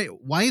 Like, why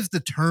is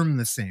the term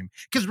the same?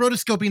 Because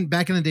rotoscoping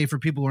back in the day, for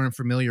people who aren't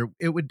familiar,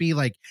 it would be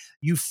like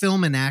you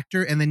film an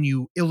actor and then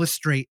you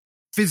illustrate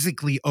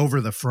physically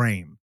over the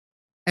frame.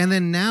 And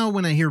then now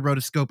when I hear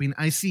rotoscoping,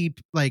 I see,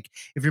 like,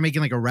 if you're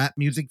making like a rap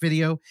music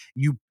video,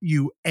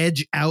 you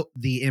edge out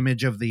the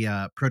image of the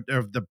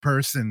of the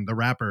person, the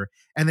rapper,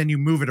 and then you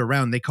move it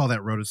around. They call that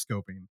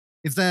rotoscoping.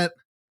 Am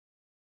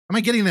I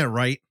getting that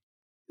right?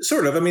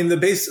 Sort of. I mean, the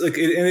base, like,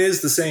 it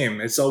is the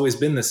same. It's always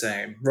been the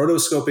same.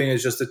 Rotoscoping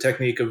is just a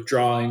technique of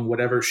drawing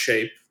whatever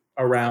shape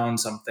around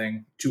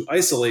something to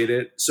isolate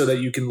it so that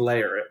you can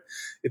layer it.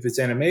 If it's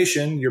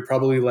animation, you're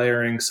probably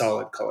layering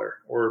solid color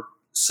or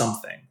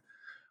something.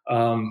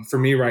 For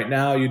me right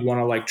now, you'd want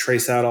to like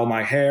trace out all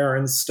my hair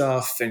and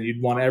stuff, and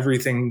you'd want every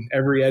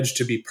edge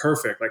to be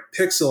perfect, like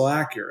pixel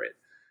accurate,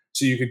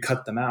 so you could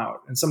cut them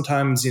out. And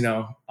sometimes,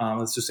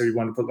 let's just say you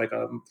want to put like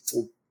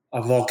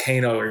a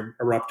volcano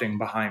erupting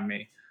behind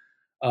me.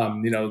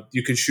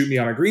 You could shoot me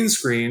on a green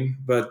screen,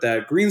 but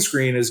that green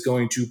screen is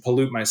going to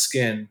pollute my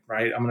skin,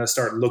 right? I'm going to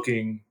start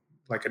looking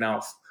like an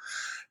elf.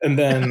 And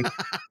then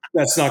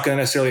that's not going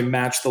to necessarily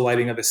match the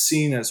lighting of the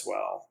scene as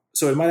well.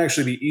 So it might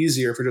actually be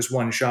easier for just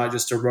one shot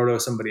just to roto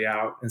somebody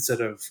out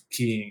instead of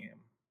keying him,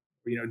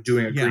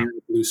 doing a green or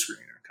blue screen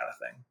or kind of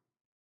thing.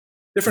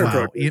 Different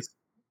approaches.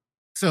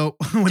 So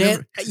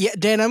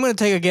Dan, I'm going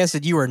to take a guess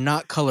that you are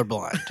not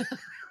colorblind.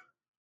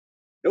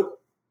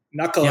 Nope,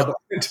 not colorblind.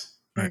 Yep.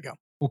 There you go.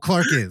 Well,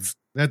 Clark is.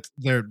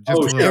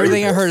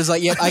 Everything I heard is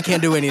like, yep, I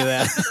can't do any of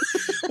that.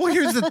 Well,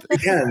 here's the I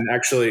can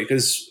actually,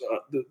 because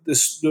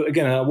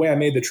a way I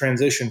made the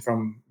transition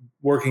from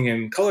working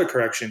in color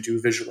correction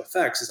to visual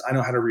effects is I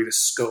know how to read a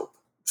scope.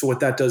 So what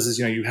that does is,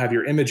 you have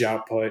your image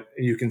output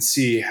and you can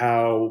see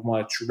how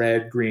much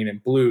red, green,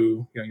 and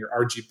blue, your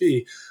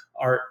RGB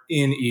are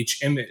in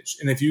each image.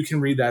 And if you can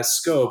read that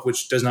scope,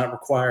 which does not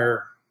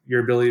require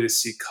your ability to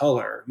see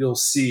color, you'll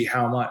see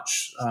how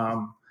much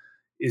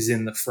is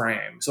in the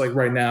frame. So like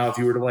right now, if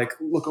you were to like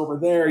look over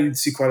there, you'd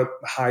see quite a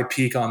high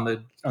peak on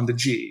the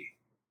G.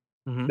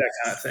 Mm-hmm. That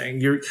kind of thing.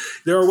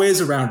 There are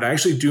ways around it. I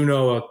actually do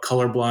know a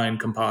colorblind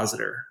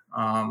compositor.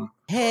 Hell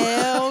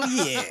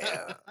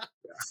yeah.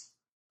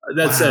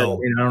 That said, I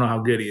don't know how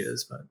good he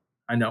is, but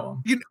I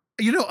know him.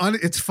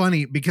 It's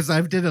funny because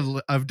I've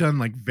done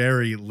like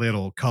very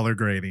little color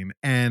grading,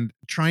 and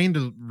trying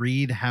to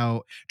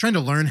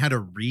learn how to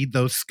read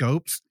those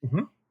scopes.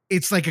 Mm-hmm.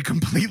 It's like a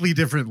completely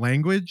different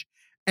language.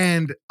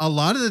 And a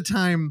lot of the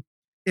time,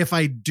 if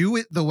I do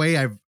it the way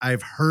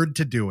I've heard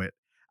to do it,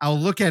 I'll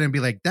look at it and be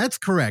like, that's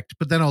correct.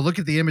 But then I'll look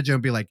at the image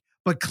and be like,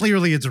 but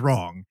clearly it's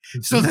wrong.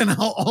 So then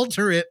I'll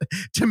alter it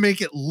to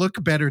make it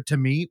look better to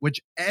me, which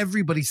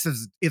everybody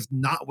says is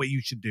not what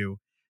you should do,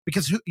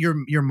 because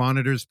your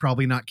monitor's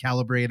probably not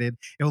calibrated.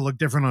 It'll look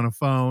different on a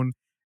phone.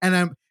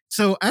 And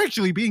so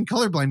actually being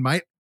colorblind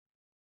might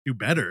do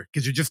better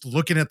because you're just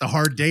looking at the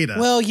hard data.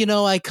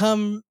 Well, I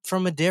come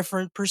from a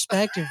different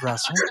perspective,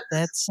 Russell.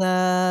 That's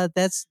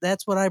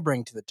what I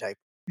bring to the table.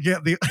 Yeah,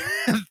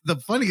 the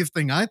funniest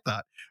thing I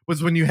thought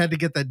was when you had to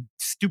get that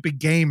stupid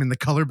game in the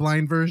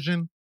colorblind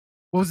version.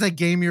 What was that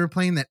game you were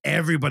playing that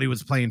everybody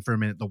was playing for a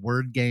minute? The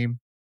word game.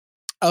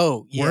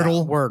 Oh, yeah,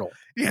 Wordle.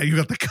 Yeah, you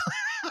got the.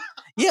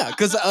 Yeah,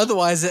 because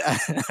otherwise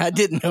I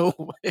didn't know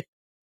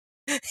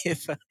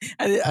if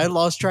I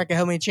lost track of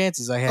how many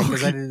chances I had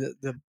because I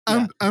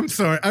did I'm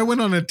sorry, I went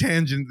on a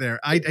tangent there.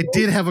 I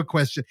did have a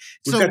question.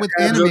 So with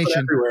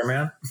animation,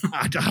 everywhere,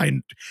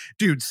 man.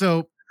 Dude,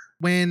 so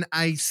when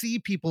I see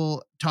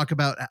people talk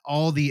about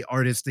all the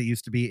artists that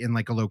used to be in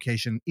like a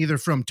location, either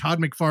from Todd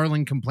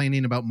McFarlane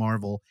complaining about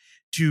Marvel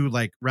to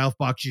like Ralph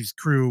Bakshi's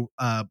crew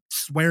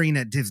swearing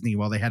at Disney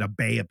while they had a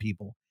bay of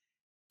people.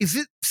 Is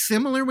it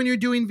similar when you're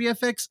doing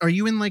VFX? Are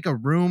you in like a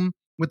room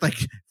with like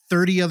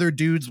 30 other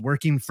dudes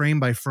working frame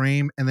by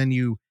frame, and then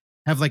you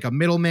have like a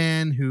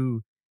middleman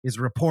who is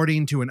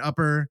reporting to an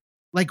upper?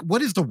 Like,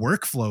 what is the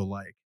workflow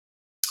like?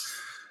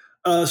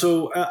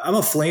 So I'm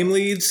a flame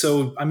lead,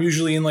 so I'm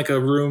usually in like a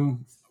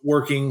room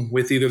working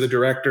with either the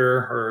director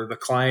or the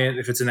client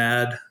if it's an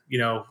ad,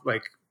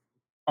 like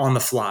on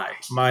the fly.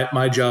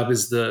 My job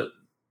is the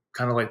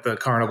kind of like the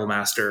carnival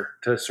master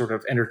to sort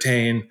of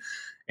entertain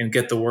and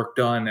get the work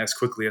done as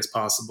quickly as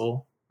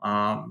possible.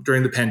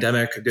 During the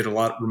pandemic, I did a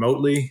lot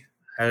remotely,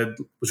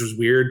 which was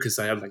weird because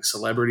I had like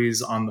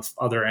celebrities on the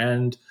other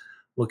end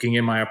looking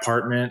in my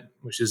apartment,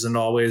 which isn't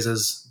always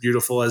as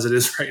beautiful as it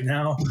is right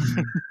now.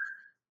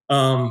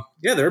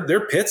 Yeah,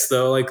 they're pits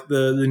though. Like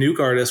the nuke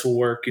artist will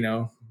work,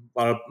 a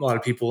lot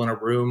of people in a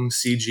room.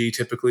 CG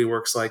typically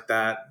works like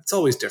that. It's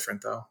always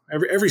different though.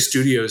 Every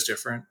studio is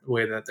different the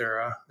way that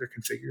they're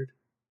configured.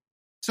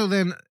 So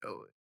then,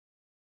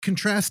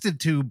 contrasted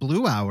to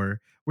Blue Hour,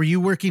 were you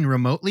working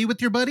remotely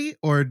with your buddy,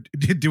 or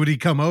would he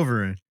come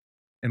over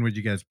and would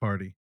you guys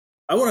party?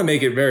 I want to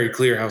make it very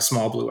clear how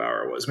small Blue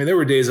Hour was. I mean, there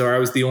were days where I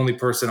was the only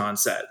person on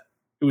set.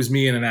 It was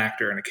me and an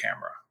actor and a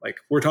camera. Like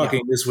we're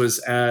talking, This was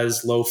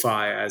as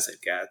lo-fi as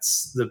it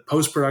gets. The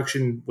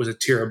post-production was a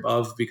tier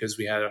above because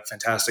we had a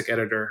fantastic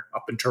editor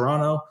up in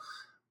Toronto,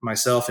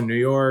 myself in New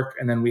York,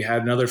 and then we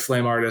had another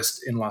flame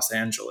artist in Los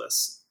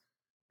Angeles.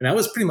 And that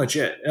was pretty much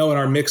it. And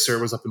our mixer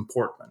was up in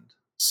Portland.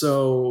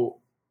 So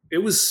it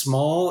was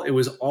small. It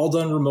was all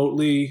done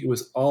remotely. It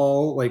was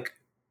all like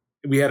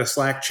we had a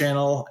Slack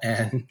channel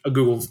and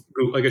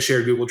a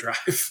shared Google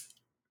Drive.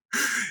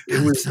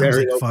 It was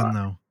very like fun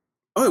though.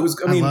 Oh, it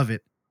was. I love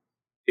it.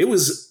 It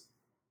was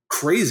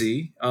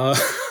crazy.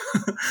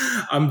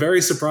 I'm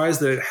very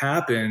surprised that it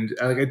happened.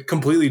 Like it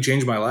completely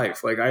changed my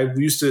life. Like I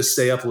used to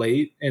stay up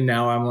late, and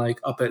now I'm like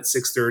up at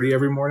 6:30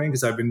 every morning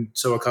because I've been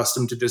so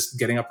accustomed to just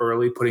getting up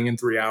early, putting in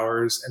 3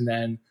 hours, and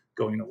then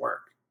going to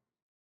work.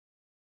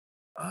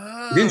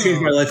 It didn't change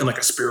my life in like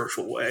a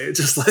spiritual way. It's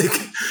just like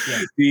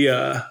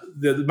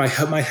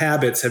my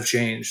habits have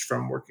changed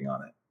from working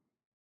on it.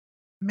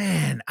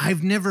 Man,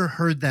 I've never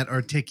heard that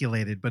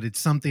articulated, but it's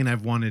something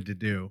I've wanted to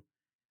do.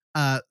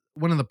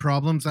 One of the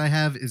problems I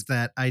have is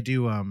that I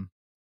do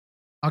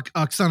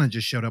Oksana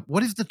just showed up.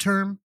 What is the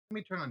term? Let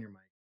me turn on your mic.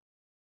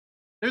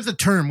 There's a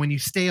term when you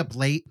stay up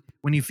late,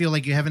 when you feel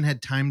like you haven't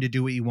had time to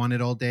do what you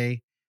wanted all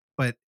day,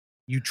 but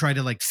you try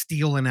to like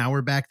steal an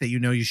hour back that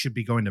you should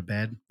be going to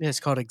bed. Yeah, it's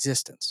called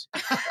existence.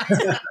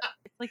 It's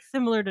like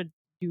similar to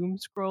doom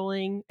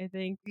scrolling, I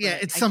think. Yeah,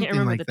 it's something I can't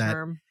remember like the that.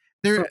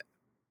 term.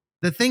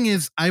 The thing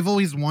is, I've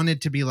always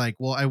wanted to be like,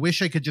 well, I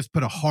wish I could just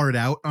put a hard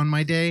out on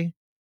my day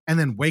and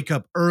then wake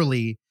up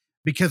early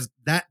because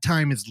that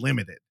time is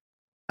limited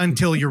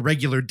until your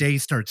regular day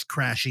starts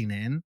crashing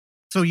in.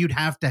 So you'd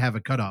have to have a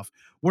cutoff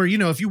where,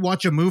 if you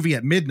watch a movie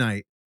at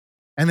midnight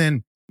and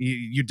then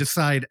you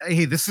decide,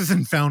 hey, this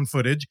isn't found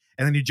footage.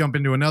 And then you jump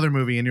into another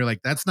movie and you're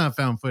like, that's not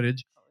found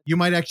footage. You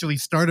might actually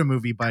start a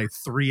movie by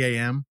 3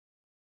 a.m.,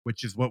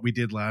 which is what we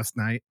did last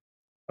night.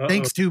 Uh-oh.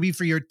 Thanks, Tubi,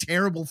 for your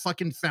terrible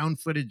fucking found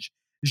footage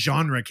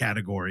genre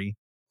category.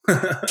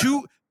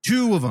 two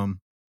of them,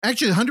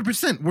 actually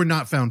 100% were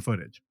not found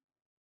footage.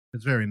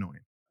 It's very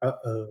annoying.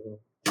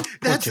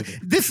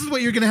 This is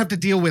what you're gonna have to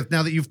deal with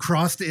now that you've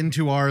crossed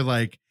into our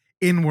like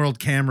in-world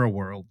camera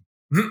world.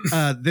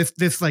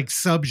 This like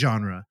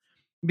subgenre,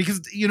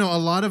 because a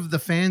lot of the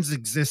fans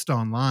exist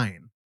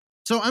online.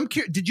 So I'm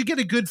curious, did you get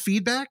a good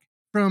feedback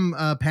from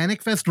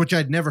Panic Fest, which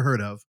I'd never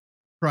heard of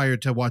prior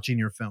to watching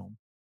your film?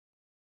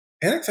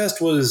 Panic Fest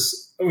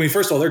was,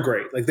 first of all, they're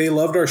great. Like they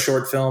loved our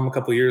short film a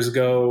couple of years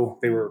ago.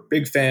 They were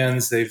big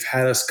fans. They've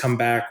had us come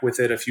back with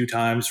it a few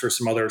times for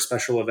some other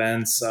special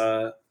events.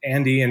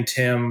 Andy and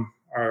Tim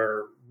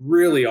are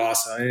really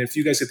awesome. And if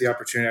you guys get the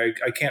opportunity,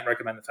 I can't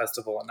recommend the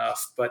festival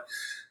enough. But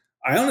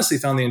I honestly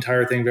found the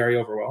entire thing very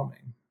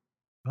overwhelming.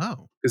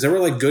 Oh. Because there were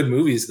like good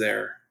movies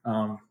there.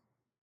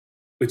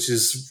 which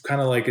is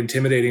kind of like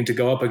intimidating to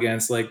go up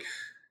against. Like,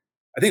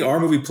 I think our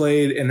movie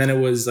played, and then it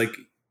was like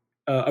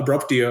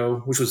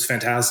Abruptio, which was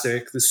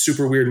fantastic. This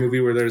super weird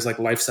movie where there's like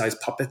life-size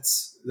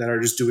puppets that are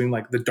just doing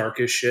like the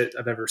darkest shit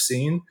I've ever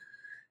seen.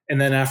 And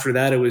then after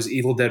that, it was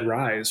Evil Dead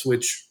Rise,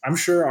 which I'm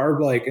sure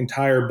our like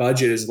entire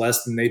budget is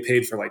less than they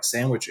paid for like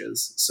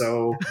sandwiches.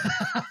 So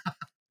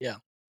yeah,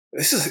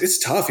 it's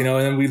tough, you know.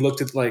 And then we looked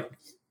at like,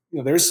 you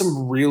know, there's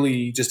some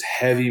really just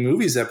heavy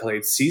movies that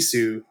played.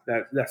 Sisu,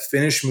 that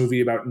Finnish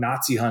movie about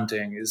Nazi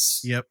hunting,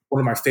 is one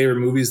of my favorite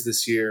movies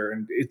this year.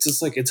 And it's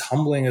just like, it's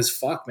humbling as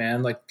fuck,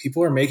 man. Like,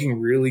 people are making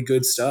really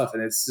good stuff,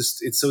 and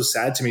it's so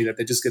sad to me that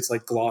it just gets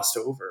like glossed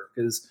over,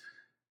 because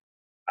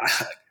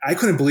I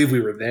couldn't believe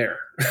we were there.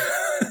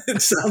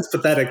 It sounds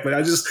pathetic, but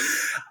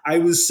I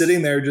was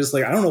sitting there just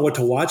like, I don't know what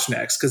to watch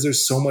next, because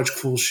there's so much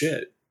cool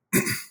shit.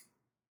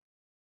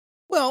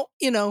 Well,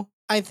 you know,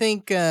 I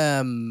think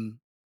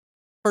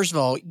first of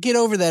all, get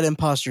over that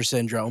imposter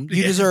syndrome.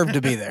 You deserve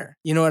to be there.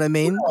 You know what I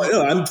mean?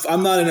 No,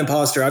 I'm not an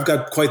imposter. I've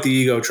got quite the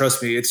ego.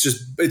 Trust me.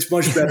 It's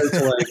much better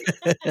to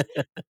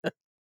like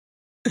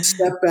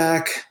step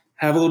back,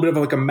 have a little bit of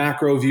like a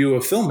macro view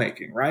of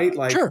filmmaking, right?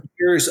 Like, sure.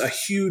 There's a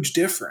huge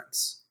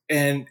difference.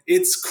 And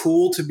it's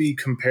cool to be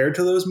compared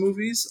to those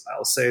movies.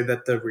 I'll say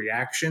that the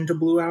reaction to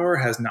Blue Hour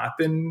has not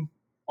been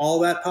all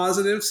that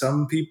positive.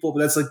 Some people,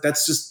 but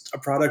that's just a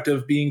product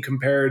of being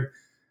compared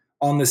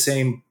on the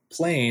same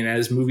plane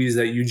as movies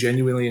that you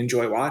genuinely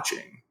enjoy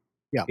watching.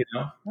 Yeah. You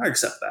know, I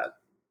accept that.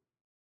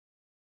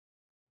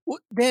 Well,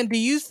 Dan, do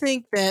you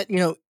think that, you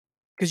know,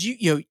 because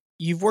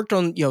you've worked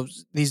on, you know,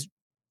 these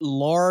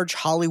large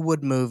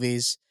Hollywood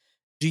movies,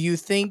 do you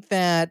think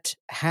that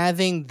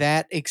having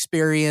that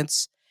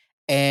experience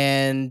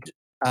and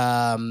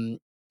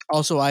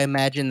also I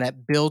imagine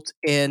that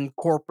built-in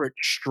corporate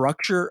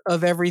structure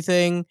of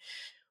everything,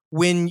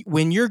 when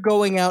you're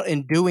going out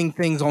and doing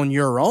things on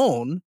your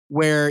own,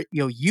 where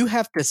you know you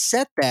have to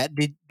set that,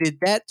 did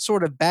that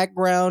sort of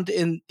background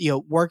in, you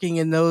know, working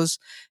in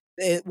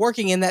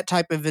that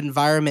type of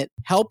environment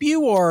help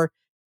you, or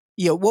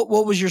you know,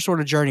 what was your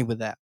sort of journey with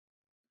that?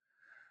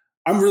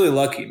 I'm really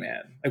lucky,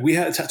 man. Like, we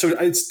had, so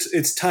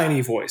it's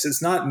Tiny Voice.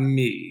 It's not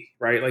me,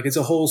 right? Like, it's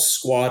a whole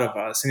squad of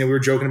us. And we were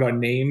joking about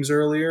names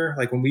earlier.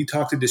 Like, when we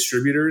talk to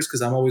distributors,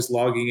 because I'm always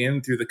logging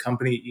in through the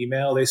company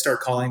email, they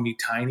start calling me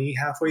Tiny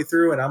halfway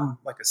through, and I'm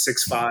like a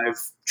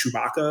 6'5"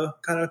 Chewbacca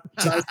kind of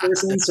size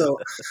person. So,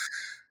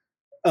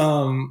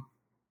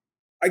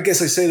 I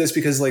guess I say this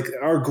because like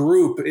our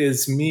group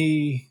is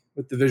me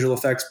with the visual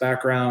effects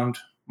background,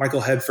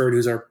 Michael Hedford,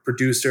 who's our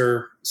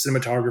producer,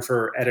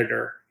 cinematographer,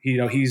 editor.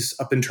 He's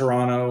up in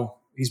Toronto.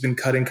 He's been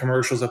cutting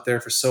commercials up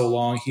there for so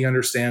long. He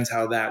understands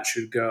how that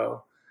should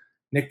go.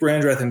 Nick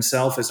Brandreth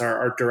himself is our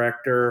art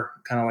director,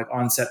 kind of like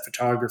on-set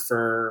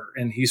photographer,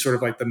 and he's sort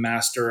of like the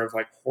master of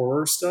like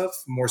horror stuff,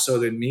 more so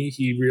than me.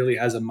 He really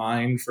has a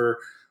mind for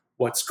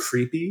what's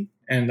creepy,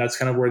 and that's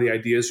kind of where the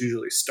ideas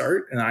usually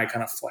start. And I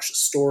kind of flesh a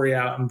story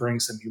out and bring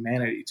some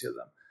humanity to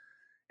them.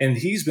 And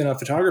he's been a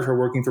photographer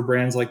working for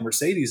brands like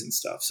Mercedes and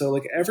stuff. So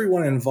like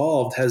everyone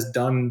involved has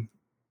done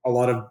a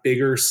lot of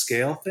bigger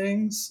scale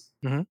things,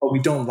 but we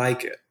don't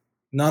like it.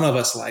 None of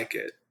us like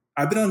it.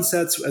 I've been on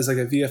sets as like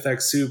a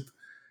VFX soup,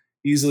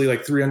 easily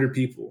like 300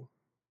 people.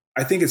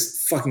 I think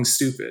it's fucking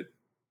stupid.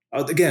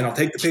 I'll take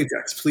the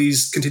paychecks.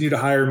 Please continue to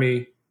hire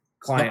me,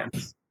 clients.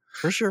 Yep.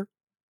 For sure.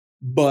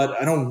 But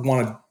I don't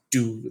want to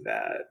do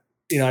that.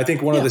 I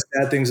think one of the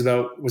sad things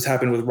about what's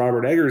happened with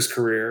Robert Eggers'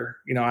 career,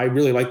 I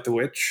really like The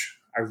Witch.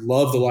 I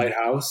love The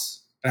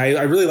Lighthouse. And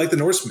I really like The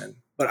Norseman,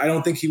 but I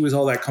don't think he was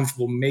all that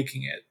comfortable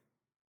making it.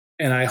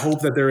 And I hope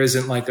that there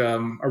isn't like a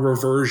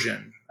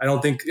reversion. I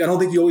don't think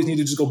you always need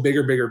to just go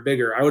bigger, bigger,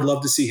 bigger. I would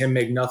love to see him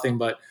make nothing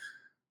but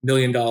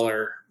 $1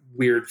 million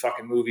weird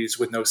fucking movies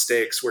with no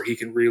stakes where he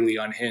can really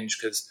unhinge,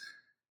 because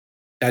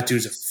that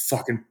dude's a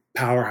fucking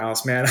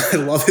powerhouse, man. I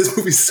love his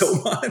movies so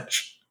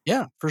much.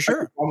 Yeah, for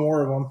sure. One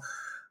more of them.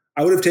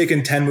 I would have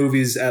taken 10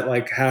 movies at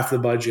like half the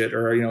budget,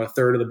 or a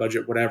third of the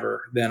budget,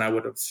 whatever. Then I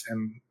would have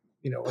him.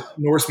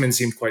 Norseman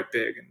seemed quite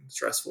big and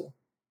stressful.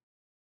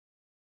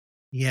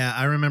 Yeah,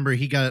 I remember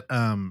he got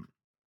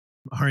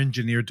our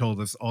engineer told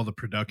us all the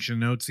production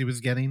notes he was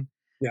getting.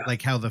 Yeah.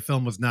 Like how the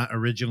film was not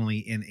originally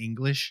in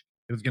English.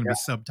 It was going to be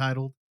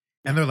subtitled.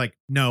 And they're like,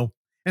 no.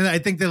 And I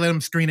think they let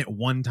him screen it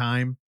one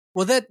time.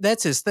 Well,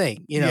 that's his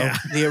thing.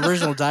 The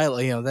original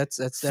dialogue,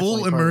 that's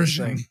full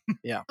immersion.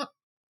 Yeah.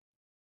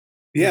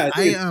 Yeah,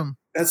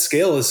 that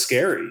scale is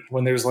scary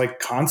when there's like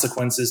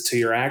consequences to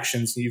your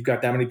actions and you've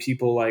got that many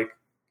people like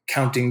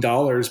counting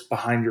dollars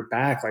behind your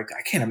back. Like,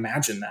 I can't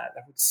imagine that.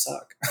 That would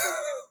suck.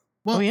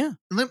 Well, yeah.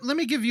 Let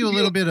me give you a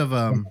little bit of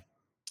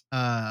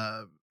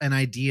an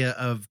idea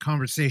of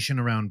conversation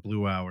around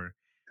Blue Hour.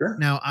 Sure.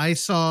 Now, I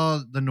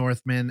saw The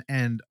Northman,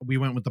 and we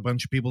went with a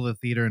bunch of people to the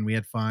theater, and we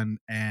had fun.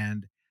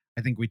 And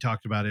I think we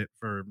talked about it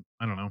for,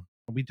 I don't know,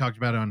 we talked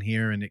about it on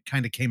here, and it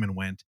kind of came and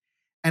went.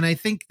 And I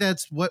think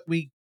that's what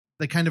the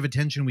kind of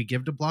attention we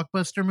give to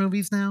blockbuster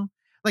movies now.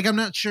 Like, I'm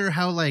not sure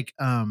how like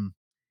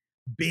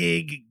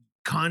big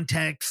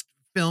context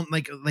film,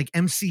 like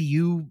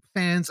MCU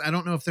fans. I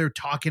don't know if they're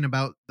talking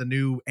about the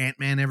new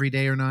Ant-Man every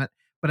day or not,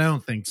 but I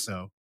don't think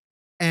so.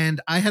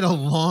 And I had a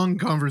long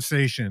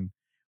conversation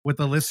with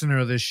a listener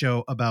of this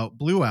show about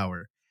Blue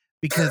Hour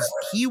because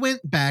he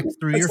went back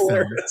through your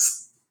film.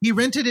 He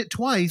rented it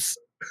twice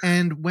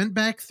and went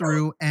back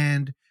through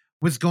and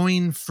was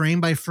going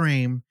frame by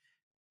frame,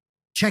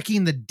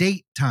 checking the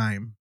date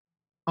time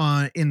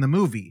in the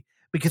movie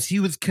because he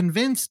was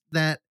convinced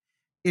that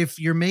if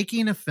you're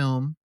making a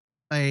film,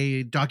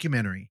 a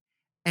documentary,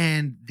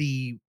 and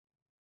the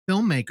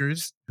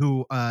filmmakers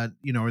who are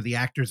the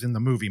actors in the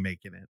movie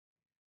making it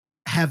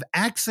have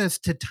access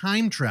to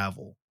time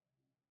travel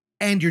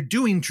and you're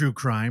doing true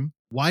crime,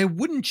 why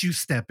wouldn't you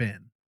step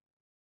in?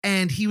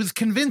 And he was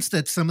convinced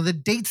that some of the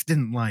dates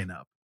didn't line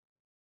up.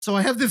 So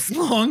I have this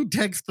long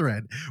text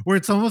thread where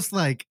it's almost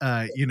like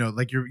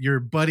like your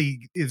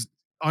buddy is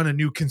on a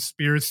new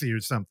conspiracy or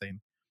something,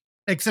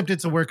 except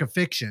it's a work of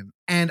fiction.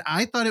 And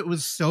I thought it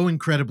was so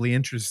incredibly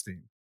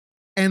interesting.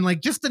 And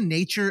like just the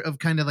nature of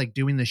kind of like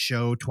doing the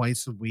show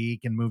twice a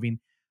week and moving,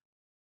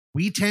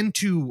 we tend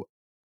to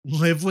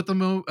live with a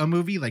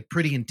movie like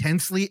pretty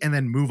intensely and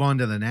then move on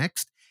to the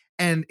next.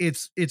 And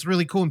it's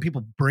really cool when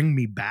people bring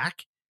me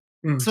back.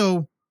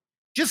 So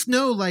just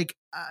know, like,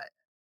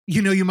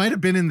 you might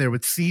have been in there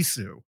with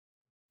Sisu,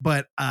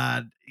 but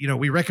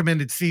we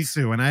recommended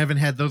Sisu, and I haven't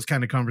had those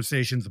kind of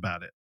conversations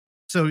about it.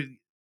 So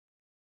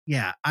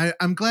yeah,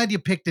 I'm glad you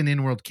picked an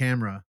in-world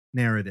camera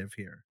narrative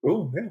here.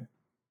 Oh yeah.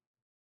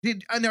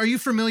 Are you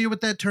familiar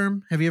with that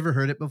term? Have you ever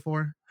heard it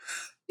before?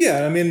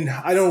 Yeah, I mean,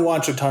 I don't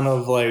watch a ton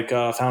of like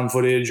found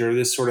footage or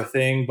this sort of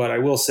thing, but I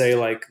will say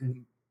like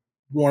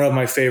one of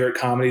my favorite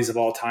comedies of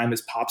all time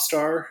is Pop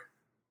Star,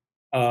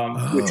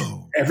 which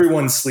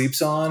everyone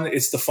sleeps on.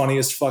 It's the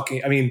funniest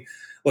fucking. I mean,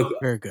 look,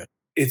 very good.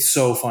 It's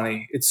so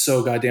funny. It's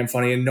so goddamn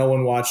funny, and no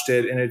one watched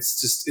it, and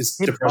it's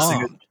depressing.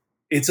 Bombed.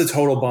 It's a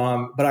total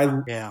bomb.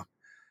 But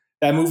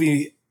that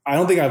movie, I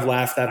don't think I've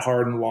laughed that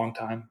hard in a long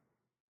time.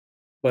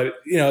 But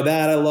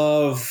that I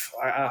love.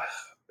 I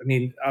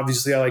mean,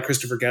 obviously, I like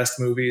Christopher Guest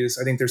movies.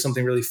 I think there's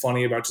something really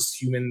funny about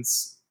just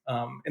humans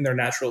in their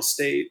natural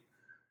state.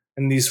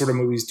 And these sort of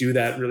movies do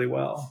that really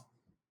well.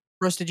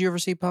 Russ, did you ever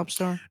see Pop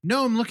Star?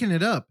 No, I'm looking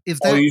it up. Is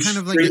that you kind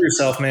of like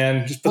yourself,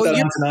 man? Just put that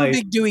on tonight. You're a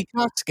big Dewey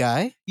Cox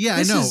guy. Yeah,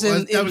 I know.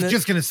 I was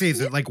just gonna say, is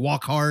it like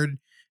Walk Hard,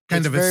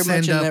 kind of a very much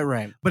send up, in that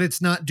realm. But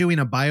it's not doing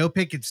a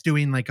biopic. It's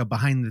doing like a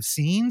behind the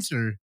scenes,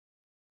 or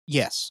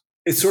yes,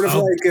 it's sort of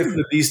like if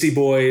the Beastie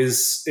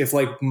Boys, if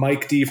like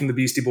Mike D from the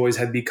Beastie Boys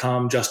had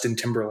become Justin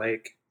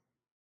Timberlake,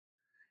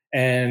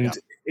 and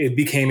it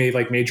became a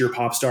like major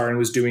pop star and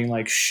was doing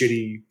like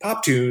shitty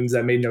pop tunes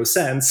that made no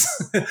sense,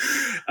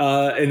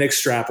 and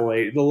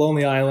extrapolate. The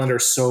Lonely Island are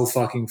so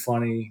fucking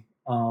funny.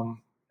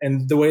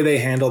 And the way they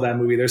handle that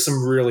movie, there's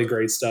some really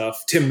great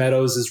stuff. Tim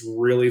Meadows is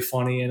really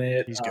funny in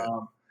it. He's good.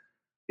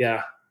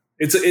 Yeah,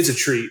 it's a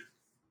treat.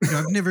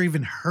 I've never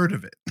even heard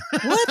of it.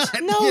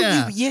 What?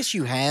 No, yes,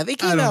 you have. It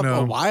came out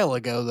a while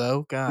ago,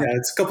 though. God. Yeah,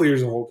 it's a couple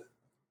years old.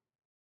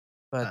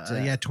 But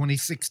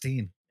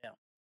 2016. Yeah.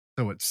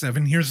 So what?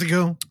 7 years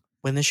ago.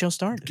 When the show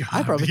started,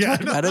 I probably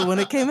talked about it when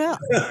it came out.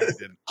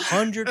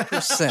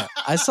 100%.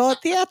 I saw it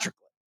theatrically.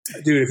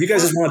 Dude, if you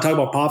guys just want to talk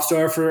about Pop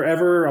Star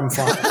forever, I'm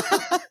fine.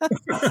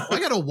 I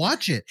gotta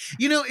watch it.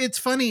 It's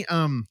funny.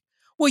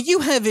 Well,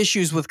 you have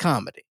issues with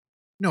comedy.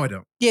 No, I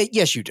don't. Yeah,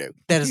 yes, you do.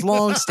 That is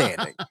long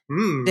standing.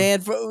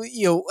 Dad,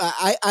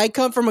 I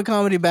come from a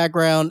comedy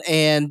background,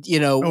 and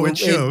in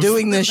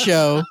doing this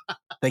show,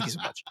 thank you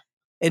so much.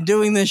 In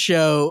doing this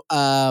show,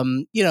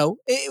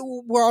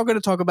 we're all going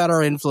to talk about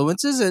our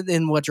influences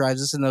and what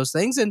drives us in those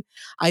things. And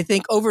I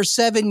think over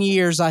 7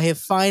 years, I have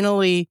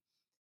finally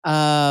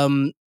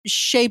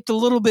shaped a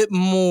little bit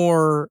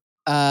more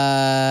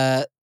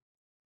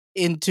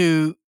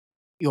into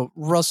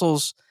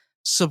Russell's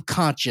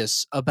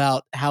subconscious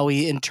about how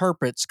he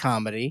interprets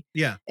comedy,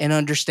 and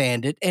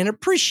understand it and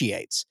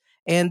appreciates.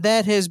 And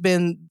that has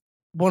been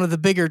one of the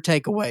bigger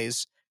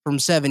takeaways from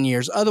 7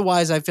 years.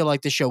 Otherwise, I feel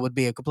like the show would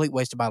be a complete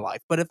waste of my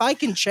life. But if I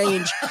can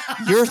change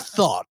your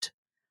thought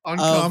on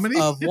comedy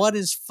of what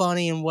is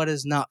funny and what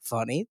is not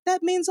funny,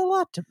 that means a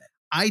lot to me.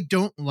 I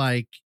don't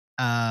like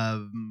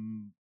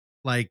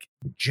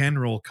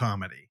general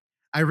comedy.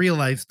 I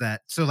realize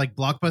that. So like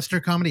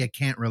blockbuster comedy, I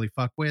can't really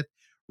fuck with.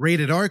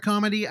 Rated R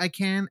comedy, I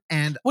can.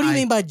 And what do you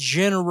mean by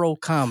general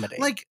comedy?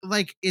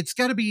 Like it's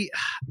got to be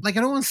like,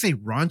 I don't want to say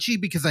raunchy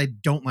because I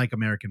don't like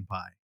American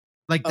Pie,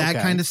 like that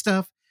kind of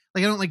stuff.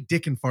 Like I don't like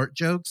dick and fart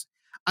jokes.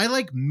 I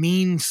like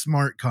mean,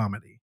 smart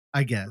comedy,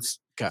 I guess.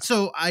 Okay.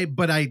 So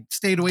I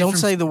stayed away. Don't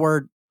say the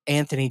word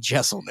Anthony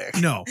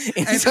Jeselnik. No,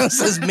 it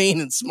says mean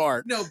and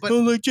smart. No, but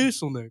don't like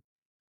Jeselnik.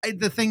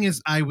 The thing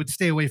is, I would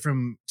stay away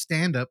from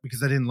stand up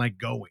because I didn't like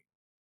going.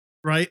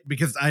 Right,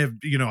 because I have,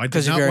 I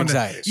did not want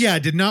to. Yeah, I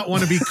did not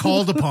want to be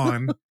called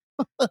upon.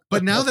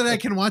 But now that I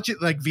can watch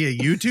it like via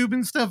YouTube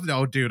and stuff,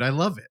 no, dude, I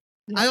love it.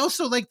 I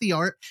also like the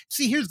art.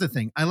 See, here's the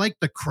thing: I like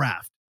the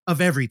craft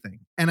of everything,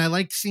 and I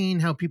like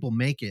seeing how people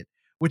make it,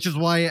 which is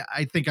why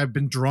I think I've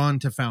been drawn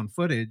to found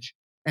footage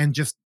and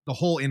just the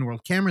whole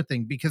in-world camera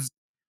thing, because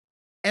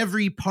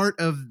every part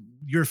of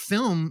your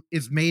film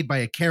is made by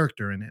a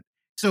character in it.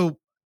 So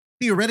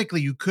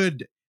theoretically, you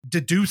could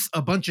deduce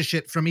a bunch of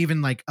shit from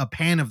even like a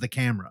pan of the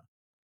camera.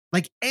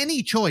 Like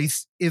any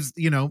choice is,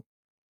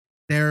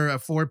 they're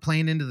for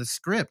playing into the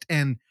script.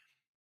 And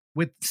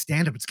with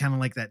stand up, it's kind of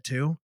like that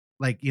too.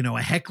 Like,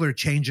 a heckler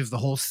changes the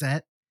whole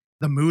set,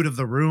 the mood of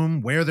the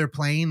room, where they're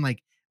playing,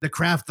 like the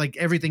craft, like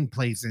everything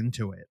plays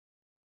into it.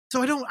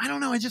 So I don't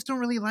know. I just don't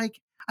really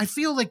I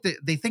feel like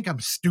they think I'm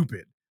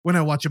stupid when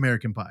I watch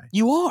American Pie.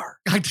 You are.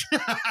 Confirmed.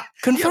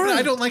 Yeah, but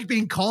I don't like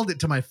being called it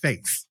to my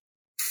face.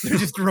 They're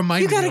just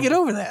reminding me. You got to get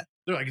over that.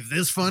 They're like, is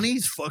this funny?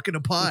 He's fucking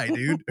a pie,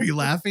 dude. Are you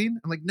laughing?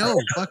 I'm like, no,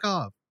 fuck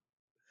off.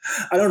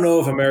 I don't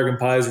know if American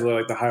Pie is really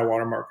like the high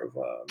watermark of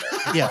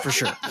American Yeah, for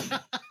sure.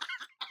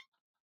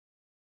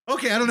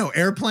 Okay, I don't know.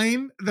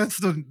 Airplane? That's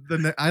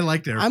the I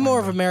liked Airplane. I'm more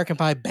of American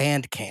Pie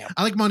band camp.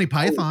 I like Monty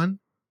Python.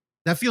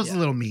 That feels a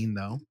little mean,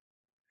 though.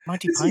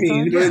 Monty it's Python?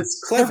 Mean, but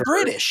it's clever.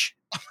 They're British.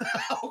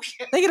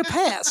 Okay. They get a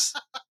pass.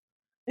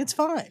 It's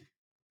fine.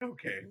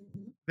 Okay.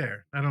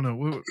 There. I don't know.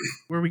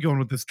 Where are we going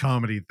with this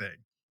comedy thing?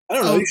 I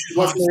don't know. You should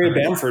watch Maria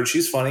Bamford.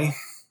 She's funny.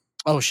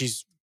 Oh,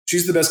 she's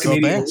the best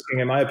comedian working,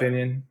 in my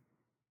opinion.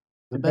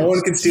 No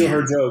one can steal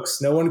her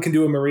jokes. No one can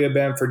do a Maria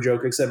Bamford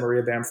joke except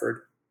Maria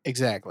Bamford.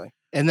 Exactly.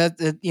 And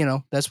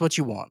that's what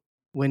you want.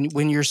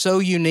 When you're so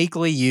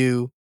uniquely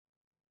you,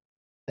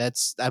 I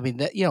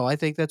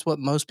think that's what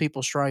most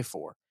people strive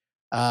for.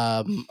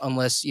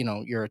 Unless,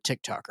 you're a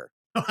TikToker.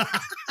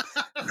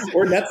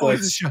 Or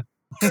Netflix.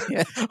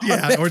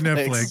 Or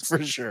Netflix.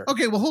 For sure.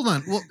 Okay, well, hold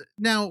on. Well,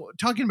 now,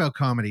 talking about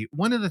comedy,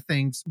 one of the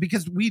things,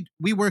 because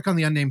we work on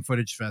the Unnamed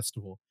Footage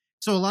Festival,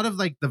 so a lot of,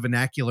 like, the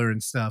vernacular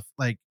and stuff,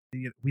 like,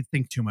 we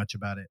think too much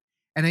about it.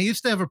 And I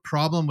used to have a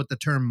problem with the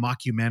term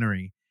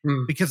mockumentary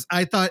because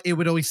I thought it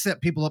would always set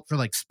people up for,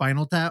 like,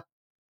 Spinal Tap.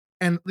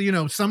 And,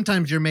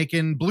 sometimes you're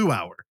making Blue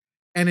Hour.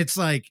 And it's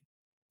like,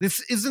 this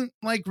isn't,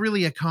 like,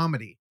 really a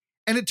comedy.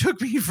 And it took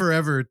me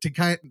forever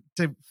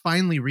to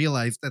finally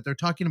realize that they're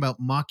talking about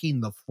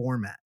mocking the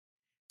format.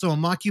 So a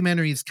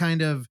mockumentary is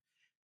kind of,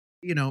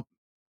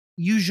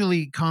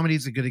 usually comedy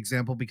is a good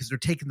example because they're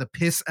taking the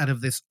piss out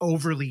of this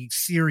overly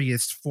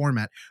serious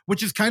format,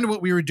 which is kind of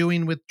what we were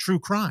doing with true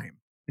crime.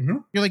 Mm-hmm.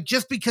 You're like,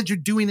 just because you're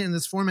doing it in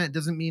this format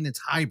doesn't mean it's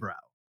highbrow.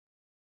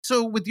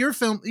 So with your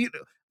film,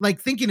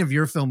 like thinking of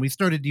your film, we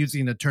started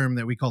using a term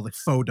that we call the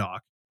faux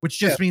doc, which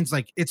just means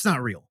like it's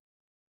not real.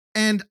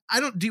 And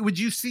would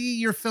you see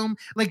your film?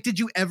 Like, did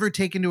you ever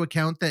take into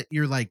account that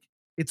you're like,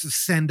 it's a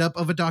send up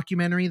of a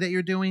documentary that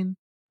you're doing?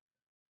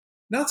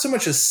 Not so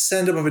much a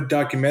send up of a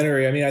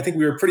documentary. I mean, I think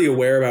we were pretty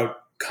aware about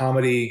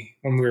comedy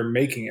when we were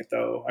making it,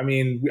 though. I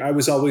mean, I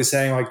was always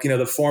saying, like,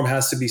 the form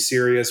has to be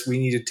serious. We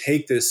need to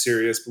take this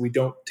serious, but we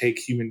don't take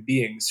human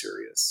beings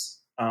serious.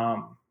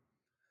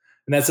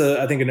 And that's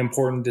I think an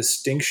important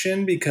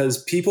distinction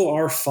because people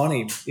are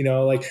funny,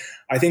 like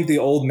I think the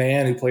old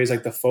man who plays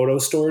like the photo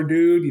store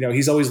dude,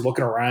 he's always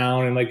looking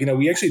around and like,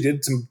 we actually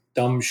did some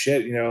dumb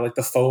shit, like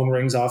the phone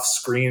rings off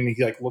screen and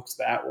he like looks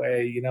that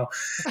way,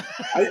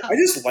 I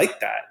just like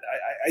that.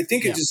 I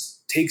think it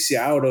just takes you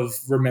out of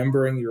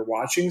remembering you're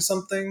watching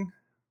something,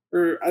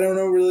 or I don't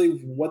know really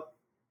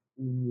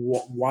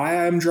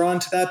why I'm drawn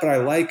to that, but I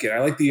like it. I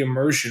like the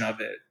immersion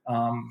of it.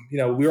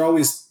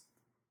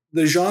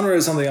 The genre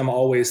is something I'm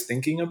always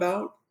thinking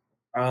about.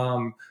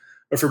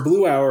 But for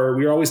Blue Hour,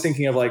 we were always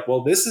thinking of like,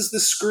 well, this is the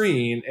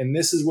screen and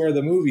this is where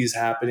the movie's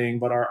happening,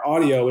 but our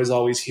audio is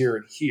always here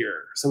and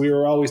here. So we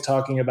were always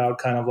talking about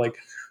kind of like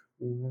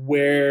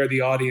where the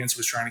audience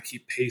was trying to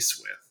keep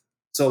pace with.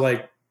 So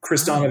like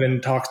Chris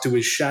Donovan talks to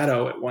his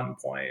shadow at one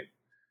point.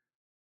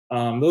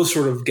 Those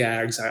sort of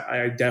gags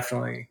I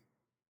definitely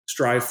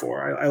strive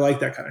for. I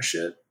like that kind of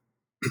shit.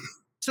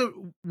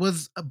 So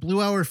was a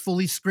Blue Hour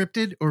fully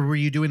scripted or were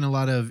you doing a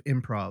lot of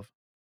improv?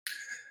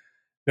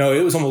 No,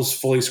 it was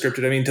almost fully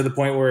scripted. I mean, to the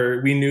point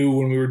where we knew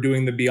when we were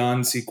doing the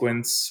Beyond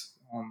sequence,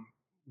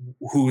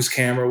 whose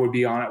camera would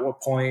be on at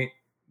what point.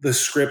 The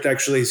script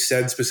actually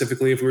said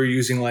specifically if we were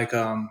using like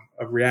a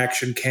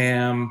reaction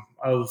cam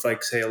of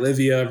like, say,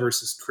 Olivia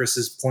versus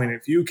Chris's point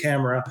of view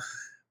camera.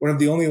 One of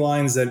the only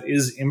lines that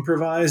is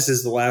improvised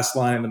is the last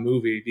line in the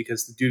movie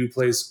because the dude who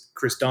plays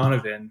Chris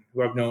Donovan,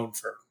 who I've known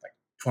for like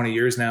 20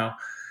 years now,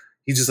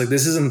 he's just like,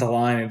 this isn't the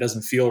line. It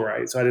doesn't feel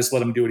right. So I just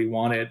let him do what he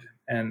wanted.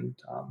 And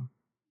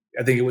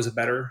I think it was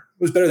better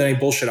than any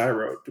bullshit I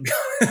wrote, to be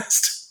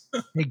honest.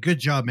 Hey, good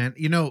job, man.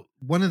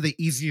 One of the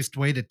easiest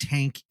way to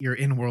tank your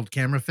in-world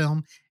camera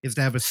film is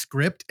to have a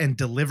script and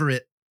deliver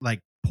it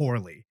like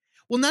poorly.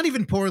 Well, not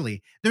even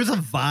poorly. There's a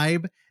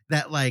vibe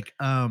that like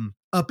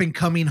up and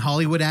coming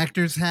Hollywood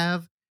actors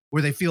have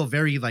where they feel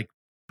very like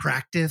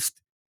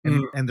practiced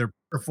and they're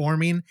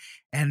performing.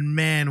 And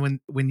man,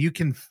 when you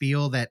can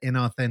feel that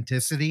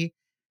inauthenticity,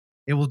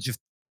 it will just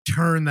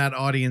turn that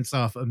audience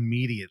off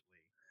immediately.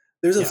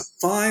 There's a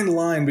fine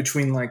line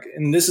between like,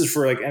 and this is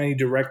for like any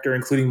director,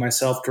 including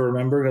myself, to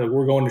remember. Like,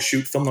 we're going to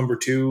shoot film number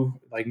 2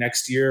 like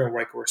next year.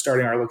 Like we're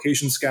starting our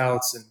location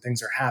scouts and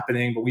things are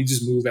happening, but we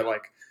just move at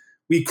like,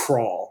 we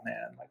crawl,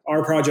 man. Like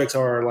our projects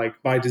are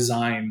like by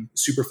design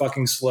super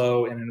fucking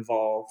slow and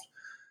involved.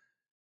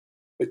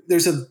 But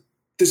there's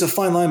a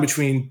fine line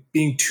between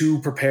being too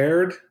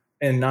prepared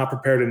and not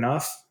prepared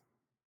enough.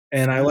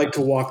 And I like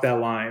to walk that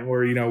line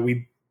where,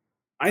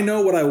 I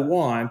know what I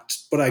want,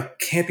 but I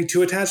can't be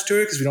too attached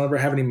to it because we don't ever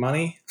have any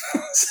money.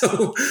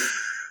 So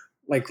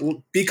like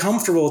be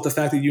comfortable with the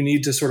fact that you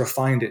need to sort of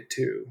find it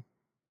too.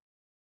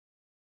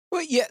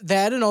 Well, yeah,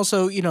 that, and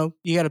also, you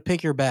got to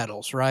pick your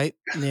battles, right?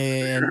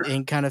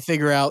 And kind of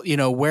figure out,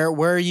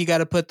 where you got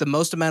to put the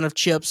most amount of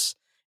chips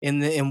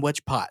in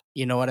which pot.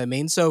 You know what I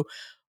mean? So,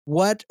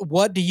 what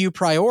do you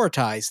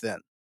prioritize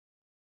then?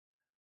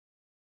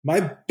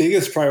 My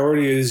biggest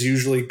priority is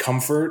usually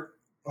comfort.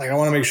 Like I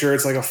want to make sure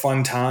it's like a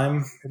fun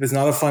time. If it's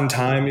not a fun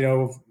time,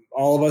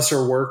 all of us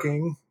are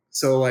working.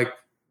 So like,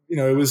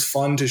 it was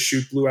fun to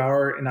shoot Blue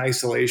Hour in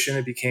isolation.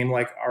 It became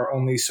like our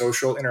only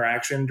social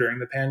interaction during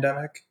the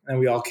pandemic. And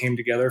we all came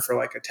together for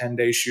like a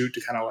 10-day shoot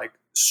to kind of like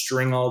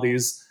string all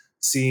these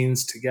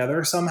scenes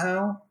together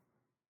somehow.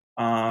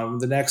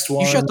 The next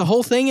one. You shot the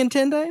whole thing in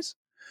 10 days?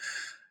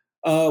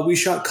 We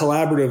shot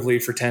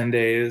collaboratively for 10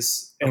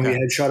 days, and we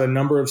had shot a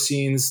number of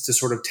scenes to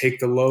sort of take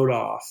the load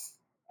off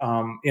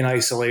in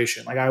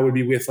isolation. Like I would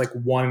be with like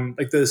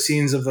the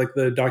scenes of like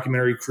the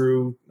documentary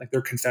crew, like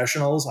their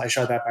confessionals. I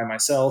shot that by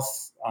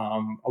myself.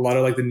 A lot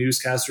of like the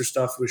newscaster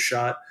stuff was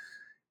shot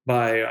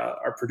by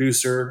our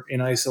producer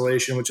in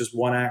isolation, which is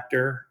one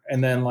actor.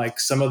 And then like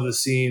some of the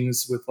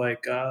scenes with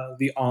like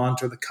the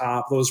aunt or the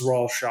cop, those were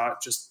all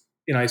shot just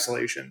in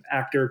isolation.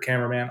 Actor,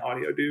 cameraman,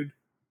 audio dude.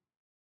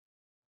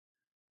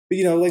 But,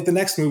 like the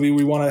next movie,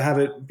 we want to have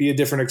it be a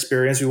different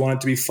experience. We want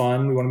it to be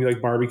fun. We want to be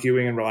like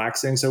barbecuing and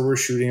relaxing. So we're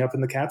shooting up in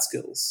the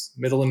Catskills,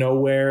 middle of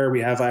nowhere. We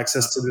have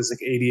access to this like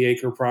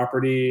 80-acre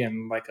property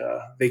and like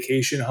a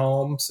vacation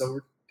home. So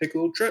we're take a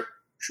little trip,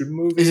 shoot a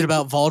movie. Is it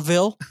about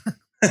vaudeville?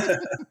 That'd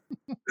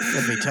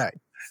be tight.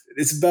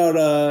 It's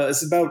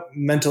about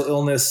mental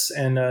illness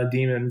and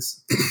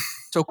demons.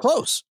 So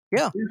close.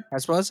 Yeah,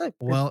 that's what I say.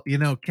 Well,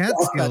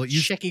 Catskill,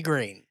 Shecky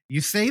Green.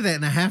 You say that,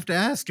 and I have to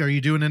ask: are you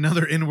doing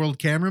another in-world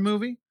camera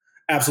movie?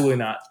 Absolutely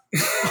not.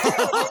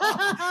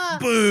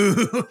 Boo!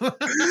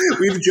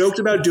 We've joked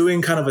about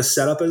doing kind of a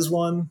setup as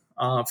one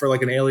for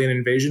like an alien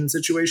invasion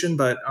situation,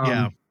 but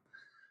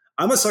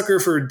I'm a sucker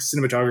for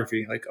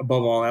cinematography, like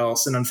above all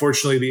else. And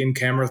unfortunately, the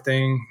in-camera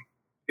thing,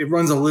 it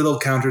runs a little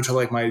counter to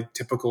like my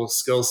typical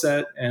skill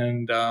set.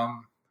 And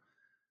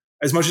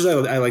as much as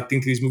I like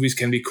think these movies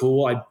can be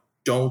cool, I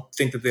don't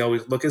think that they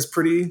always look as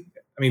pretty.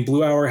 I mean,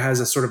 Blue Hour has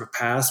a sort of a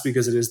pass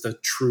because it is the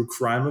true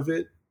crime of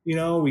it.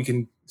 We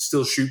can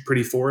still shoot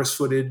pretty forest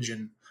footage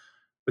and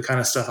the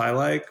kind of stuff I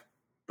like.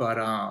 But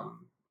I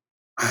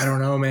don't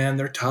know, man.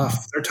 They're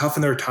tough. They're tough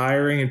and they're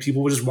tiring, and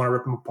people just want to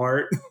rip them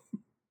apart.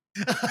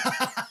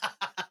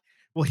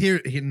 Well,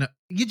 here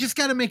you just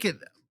got to make it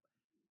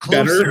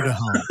closer to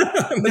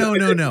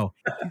home.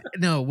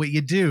 No. What you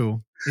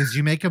do is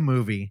you make a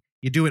movie.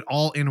 You do it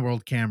all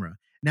in-world camera.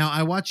 Now,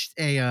 I watched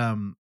a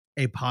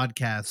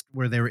podcast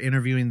where they were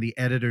interviewing the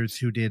editors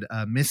who did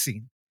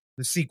Missing,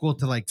 the sequel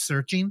to like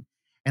Searching,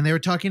 and they were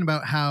talking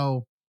about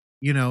how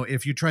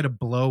if you try to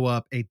blow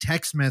up a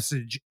text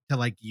message to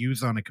like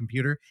use on a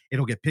computer,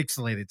 it'll get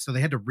pixelated. So they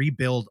had to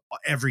rebuild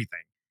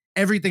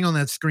everything on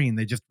that screen.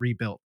 They just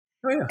rebuilt.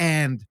 Oh, yeah.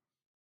 And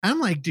I'm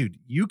like, dude,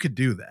 you could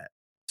do that.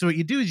 So what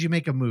you do is you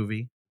make a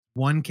movie,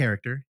 one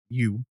character,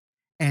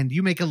 and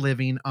you make a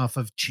living off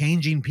of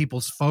changing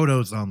people's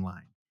photos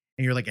online.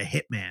 And you're like a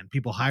hitman.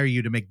 People hire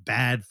you to make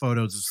bad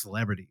photos of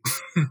celebrities.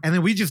 And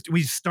then we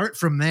start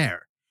from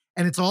there.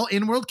 And it's all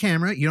in-world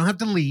camera. You don't have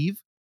to leave.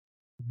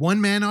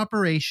 One-man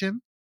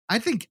operation. I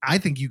think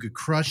you could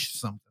crush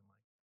something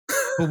like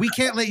that. But we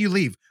can't let you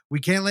leave. We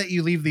can't let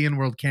you leave the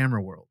in-world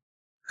camera world.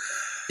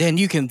 Then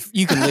you can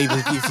leave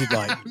if you'd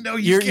like. No,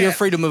 you're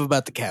free to move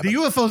about the cabin. The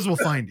UFOs will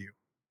find you.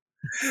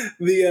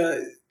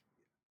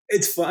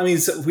 It's fun. I mean,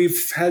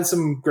 we've had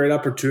some great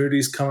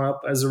opportunities come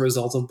up as a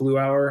result of Blue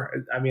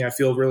Hour. I mean, I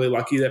feel really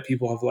lucky that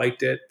people have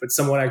liked it, but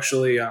someone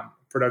actually,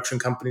 production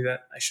company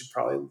that I should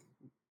probably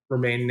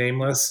remain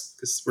nameless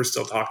because we're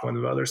still talking with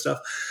them about other stuff.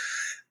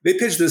 They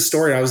pitched this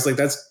story. I was like,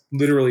 that's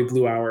literally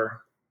Blue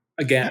Hour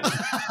again.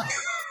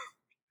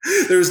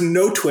 There was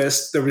no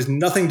twist. There was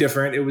nothing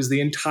different. It was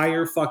the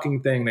entire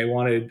fucking thing they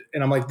wanted.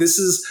 And I'm like,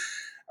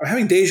 I'm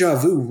having deja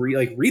vu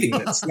reading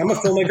this. And I'm a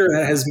filmmaker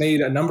that has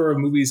made a number of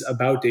movies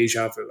about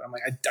deja vu. I'm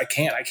like, I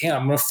can't.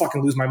 I'm going to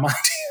fucking lose my mind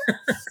here.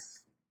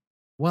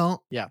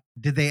 Well, yeah.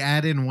 Did they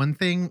add in one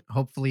thing?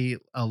 Hopefully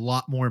a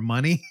lot more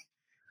money.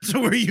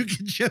 So where you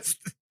can just...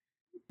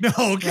 No,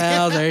 okay.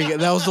 Well, there you go.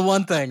 That was the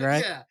one thing,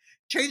 right? Yeah.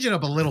 Change it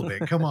up a little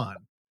bit. Come on.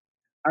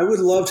 I would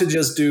love to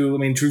just do, I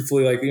mean,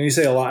 truthfully, like when you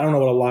say a lot, I don't know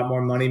what a lot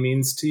more money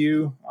means to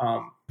you.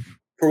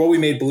 For what we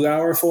made Blue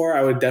Hour for,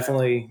 I would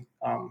definitely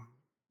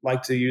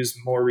like to use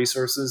more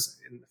resources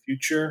in the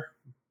future,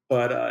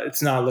 but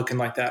it's not looking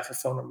like that for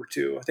film number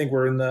 2. I think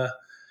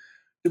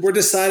we're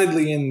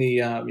decidedly in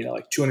the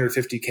like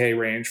 $250K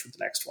range for the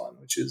next one,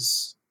 which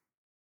is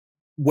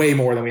way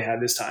more than we had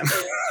this time.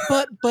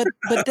 But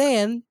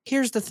Dan,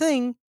 here's the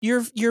thing: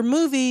 your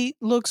movie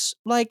looks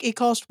like it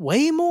cost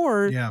way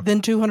more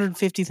than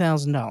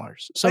 $250,000.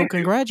 So Thank you.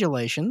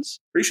 congratulations,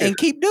 Appreciate and it.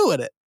 keep doing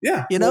it.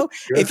 Yeah, You know,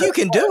 well, if you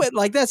can do it,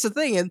 like that's the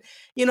thing, and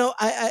you know,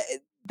 I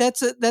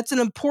that's an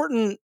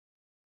important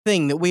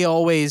thing that we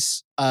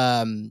always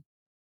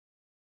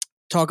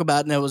talk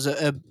about, and there was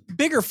a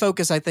bigger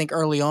focus, I think,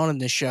 early on in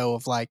the show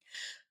of like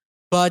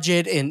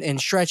budget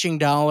and stretching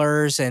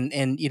dollars,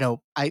 and you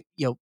know,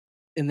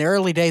 in the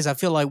early days, I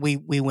feel like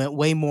we went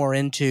way more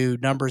into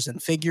numbers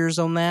and figures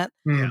on that.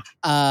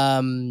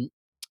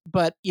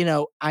 But you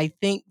know, I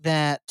think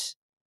that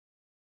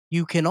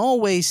you can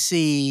always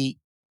see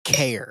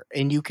care,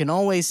 and you can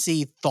always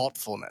see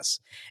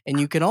thoughtfulness, and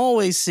you can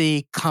always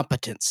see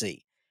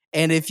competency.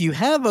 And if you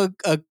have a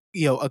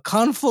a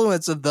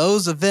confluence of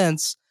those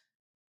events,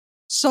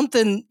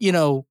 something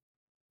to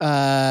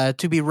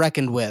be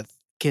reckoned with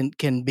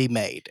can be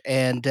made.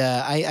 And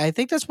I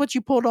think that's what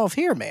you pulled off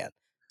here, man.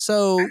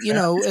 So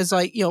it's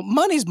like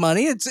money's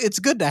money. It's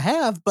good to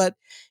have, but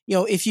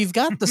if you've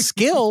got the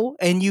skill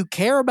and you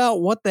care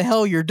about what the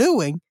hell you're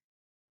doing,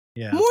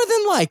 more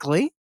than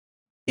likely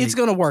it's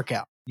going to work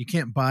out. You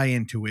can't buy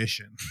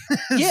intuition.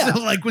 Yeah.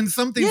 So like when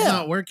something's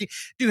not working,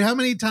 dude, how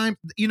many times,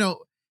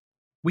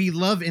 we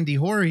love indie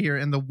horror here.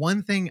 And the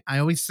one thing I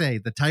always say,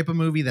 the type of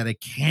movie that I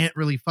can't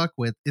really fuck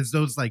with is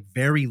those like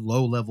very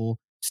low level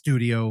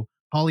studio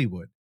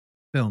Hollywood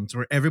films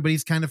where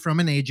everybody's kind of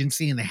from an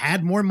agency and they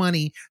had more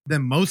money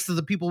than most of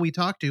the people we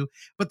talk to,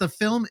 but the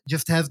film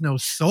just has no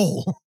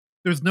soul.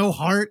 There's no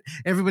heart.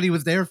 Everybody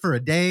was there for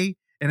a day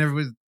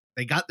and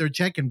they got their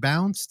check and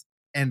bounced,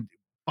 and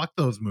fuck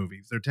those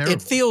movies. They're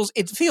terrible.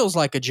 It feels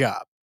like a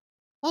job.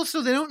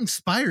 Also, they don't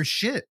inspire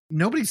shit.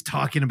 Nobody's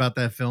talking about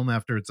that film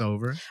after it's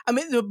over. I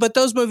mean, but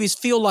those movies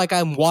feel like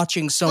I'm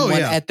watching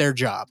someone at their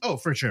job. Oh,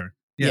 for sure.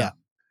 Yeah.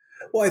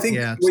 Well, I think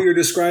what you're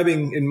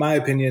describing, in my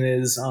opinion,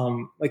 is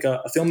like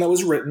a film that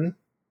was written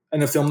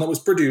and a film that was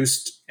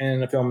produced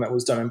and a film that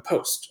was done in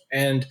post.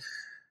 And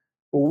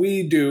what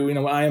we do,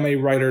 I am a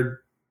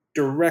writer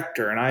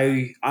director,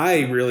 and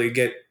I really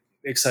get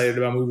excited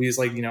about movies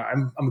like,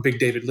 I'm a big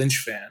David Lynch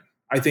fan.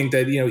 I think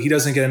that, he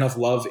doesn't get enough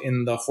love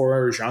in the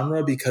horror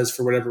genre because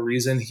for whatever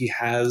reason, he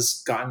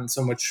has gotten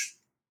so much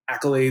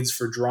accolades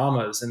for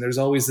dramas. And there's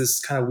always this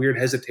kind of weird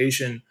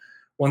hesitation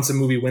once a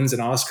movie wins an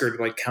Oscar to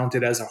like count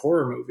it as a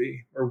horror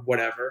movie or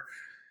whatever.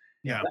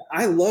 Yeah.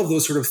 I love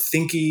those sort of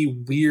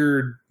thinky,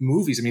 weird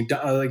movies. I mean,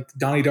 like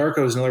Donnie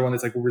Darko is another one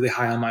that's like really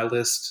high on my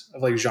list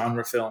of like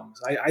genre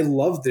films. I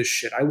love this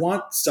shit. I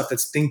want stuff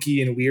that's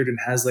thinky and weird and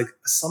has like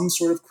some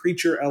sort of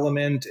creature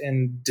element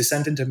and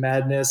descent into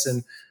madness.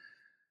 And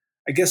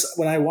I guess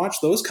when I watch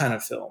those kind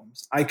of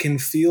films, I can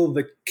feel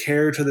the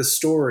care to the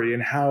story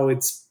and how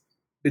it's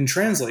been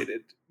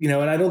translated, and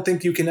I don't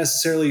think you can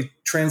necessarily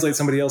translate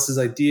somebody else's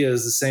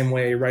ideas the same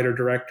way a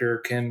writer-director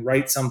can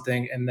write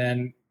something and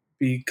then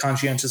be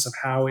conscientious of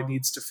how it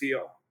needs to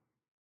feel.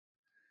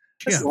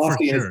 It's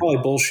lofty and it's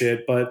probably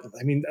bullshit, but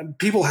I mean,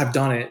 people have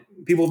done it.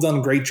 People have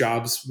done great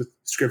jobs with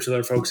scripts that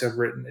other folks have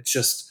written.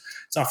 It's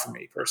not for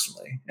me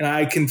personally. And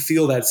I can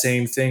feel that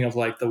same thing of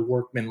like the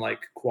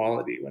workman-like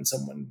quality when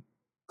someone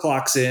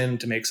clocks in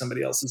to make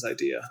somebody else's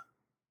idea.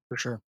 For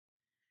sure.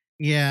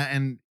 Yeah,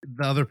 and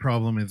the other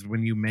problem is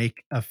when you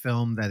make a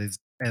film that is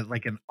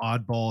like an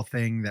oddball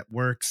thing that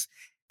works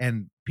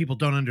and people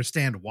don't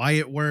understand why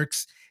it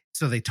works,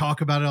 so they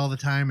talk about it all the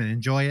time and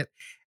enjoy it,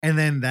 and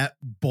then that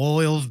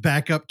boils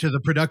back up to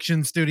the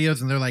production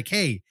studios and they're like,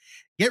 hey,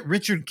 get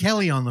Richard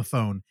Kelly on the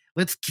phone.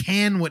 Let's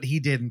can what he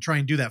did and try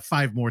and do that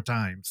 5 more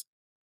times.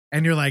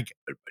 And you're like,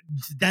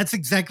 that's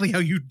exactly how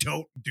you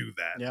don't do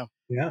that.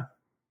 Yeah.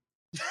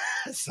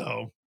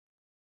 So,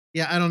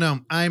 yeah, I don't know.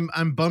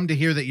 I'm bummed to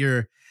hear that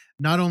you're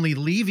not only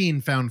leaving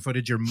found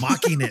footage, you're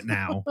mocking it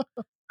now.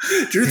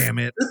 Damn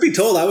it. Truth be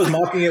told, I was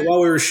mocking it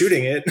while we were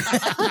shooting it.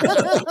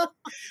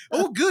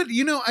 Oh, good.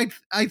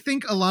 I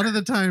think a lot of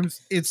the times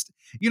it's,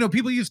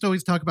 people used to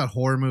always talk about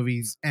horror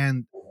movies,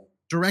 and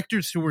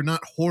directors who were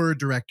not horror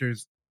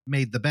directors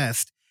made the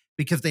best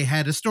because they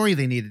had a story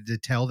they needed to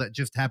tell that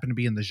just happened to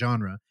be in the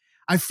genre.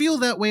 I feel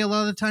that way a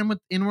lot of the time with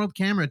in-world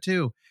camera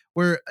too,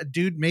 where a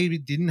dude maybe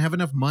didn't have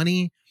enough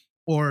money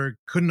or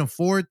couldn't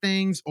afford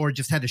things or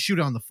just had to shoot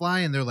on the fly,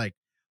 and they're like,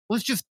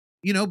 let's just,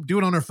 do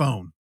it on our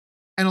phone.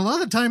 And a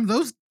lot of the time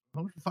those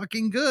are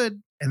fucking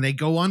good, and they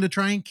go on to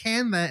try and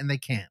can that, and they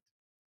can't.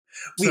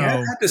 We have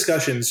had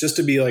discussions, just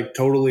to be like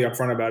totally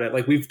upfront about it.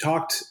 Like we've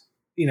talked,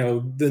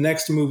 the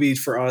next movie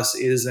for us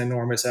is an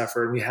enormous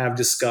effort. We have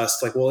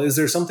discussed like, well, is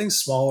there something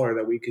smaller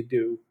that we could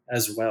do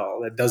as well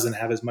that doesn't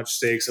have as much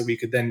stakes that we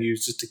could then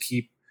use just to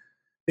keep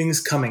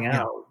things coming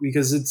out?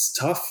 Because it's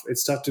tough.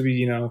 It's tough to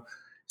be,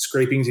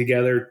 scraping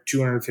together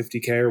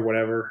 250K or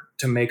whatever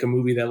to make a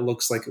movie that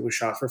looks like it was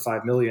shot for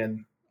 5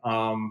 million.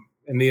 And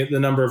the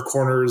number of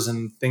corners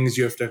and things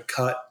you have to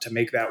cut to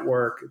make that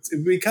work.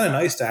 It'd be kind of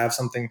nice to have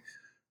something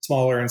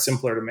smaller and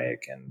simpler to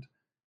make, and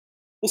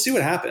we'll see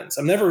what happens.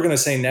 I'm never going to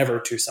say never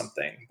to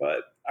something, but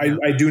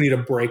I do need a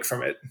break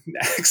from it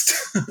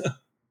next.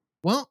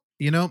 Well,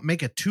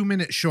 make a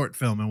 2-minute short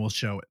film and we'll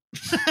show it.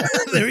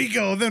 There you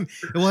go. Then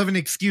we'll have an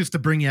excuse to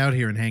bring you out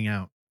here and hang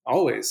out.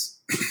 Always.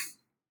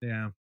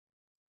 Yeah.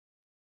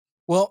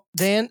 Well,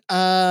 Dan,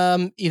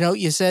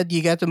 you said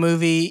you got the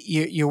movie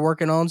you're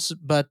working on,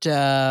 but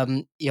I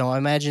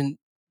imagine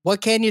what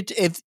can you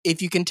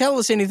if you can tell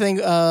us anything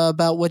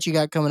about what you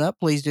got coming up,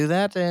 please do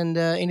that, and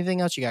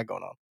anything else you got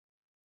going on.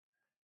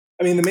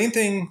 I mean, the main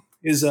thing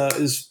is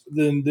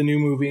the new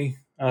movie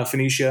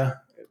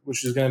Phoenicia,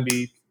 which is going to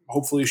be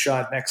hopefully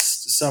shot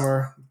next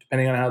summer,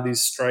 depending on how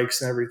these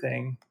strikes and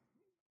everything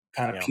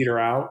kind of peter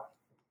out.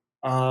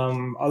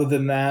 Other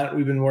than that,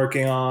 we've been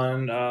working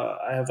on.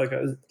 I have like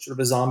a sort of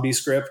a zombie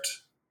script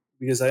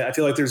because I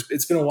feel like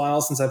it's been a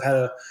while since I've had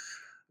a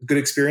good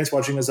experience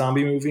watching a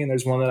zombie movie, and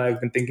there's one that I've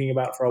been thinking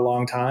about for a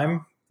long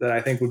time that I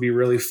think would be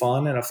really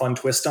fun and a fun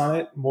twist on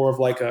it. More of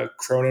like a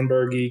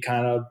Cronenberg-y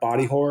kind of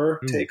body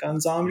horror take on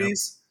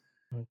zombies.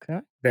 Yep. Okay.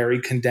 Very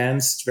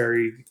condensed,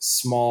 very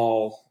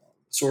small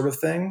sort of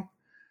thing.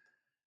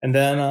 And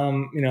then,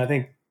 I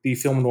think the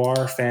film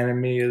noir fan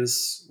in me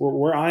is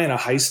we're eyeing a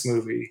heist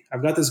movie.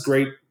 I've got this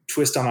great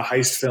twist on a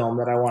heist film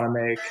that I want to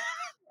make.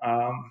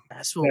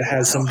 That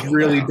has some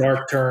really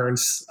dark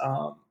turns.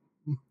 A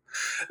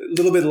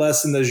little bit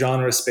less in the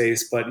genre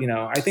space, but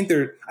I think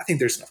there's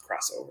enough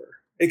crossover.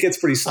 It gets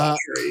pretty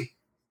slashery.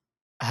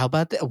 How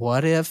about that?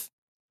 What if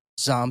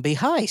zombie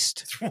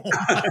heist?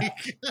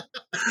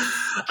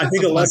 I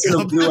think a lesson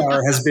of Blue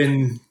Hour has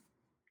been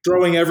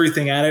throwing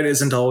everything at it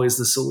isn't always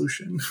the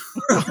solution.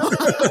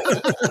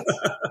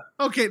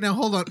 Okay, now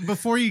hold on.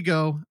 Before you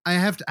go, I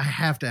have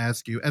to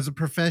ask you, as a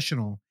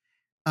professional,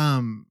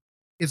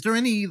 is there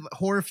any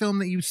horror film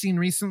that you've seen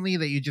recently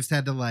that you just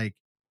had to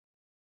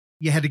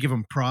you had to give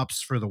them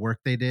props for the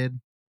work they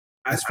did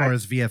as far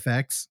as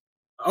VFX?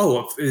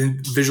 Oh,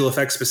 in visual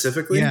effects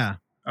specifically? Yeah.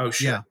 Oh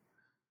shit. Yeah.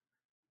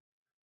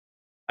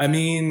 I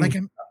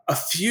mean, a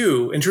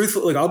few. And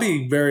truthfully, I'll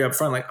be very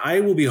upfront. I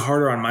will be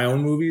harder on my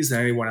own movies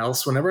than anyone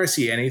else. Whenever I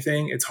see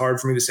anything, it's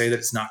hard for me to say that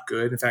it's not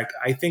good. In fact,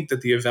 I think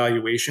that the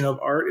evaluation of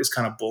art is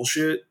kind of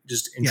bullshit,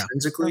 just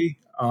intrinsically.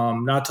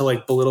 Not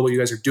to belittle what you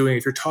guys are doing.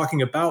 If you're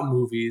talking about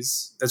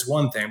movies, that's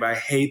one thing. But I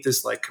hate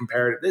this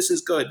comparative. This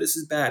is good. This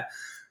is bad.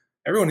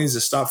 Everyone needs to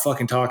stop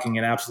fucking talking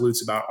in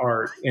absolutes about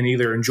art and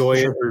either enjoy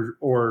it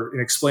or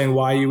explain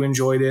why you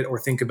enjoyed it or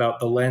think about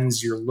the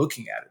lens you're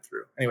looking at it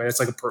through. Anyway, that's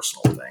a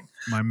personal thing.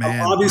 My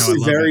man. I'm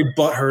obviously very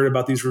butthurt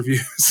about these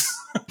reviews.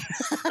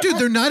 Dude,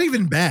 they're not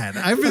even bad.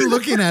 I've been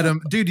looking at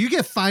them. Dude, you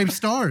get 5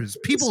 stars.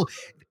 People,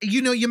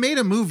 you made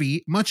a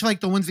movie, much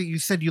like the ones that you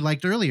said you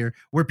liked earlier,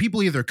 where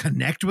people either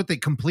connect with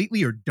it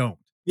completely or don't.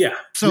 Yeah.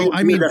 So,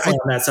 we're definitely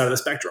on that side of the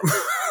spectrum.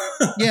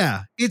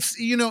 Yeah, it's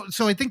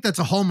so I think that's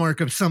a hallmark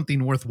of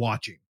something worth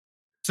watching.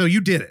 So you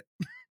did it.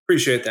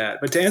 Appreciate that.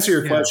 But to answer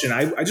your question,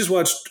 I just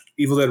watched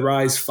Evil Dead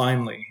Rise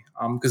finally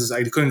because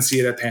I couldn't see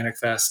it at Panic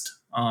Fest.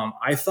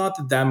 I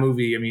thought that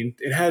movie,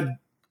 it had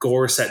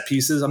gore set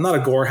pieces. I'm not a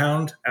gore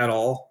hound at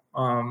all.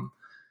 Some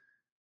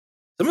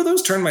of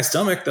those turned my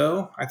stomach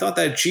though. I thought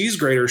that cheese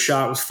grater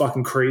shot was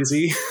fucking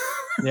crazy.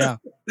 Yeah.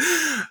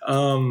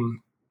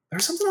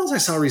 There's something else I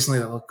saw recently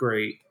that looked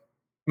great.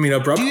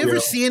 Abruptly. Do you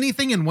ever see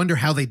anything and wonder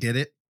how they did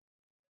it?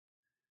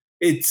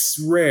 It's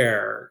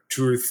rare,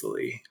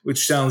 truthfully,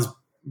 which sounds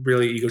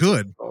really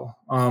egotistical.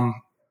 Good.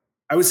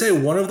 I would say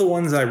one of the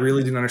ones I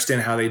really didn't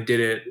understand how they did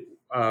it.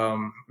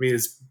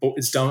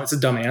 It's dumb. It's a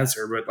dumb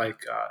answer, but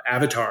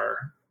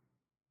Avatar.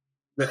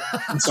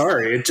 I'm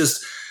sorry. It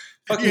just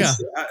fucking. Yeah.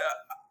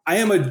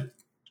 I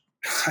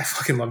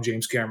fucking love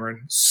James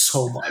Cameron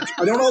so much.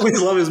 I don't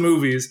always love his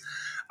movies.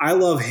 I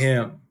love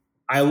him.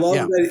 I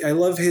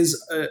love his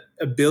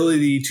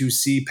ability to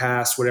see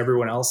past what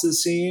everyone else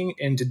is seeing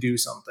and to do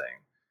something.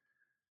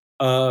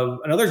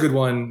 Another good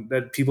one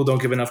that people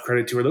don't give enough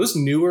credit to are those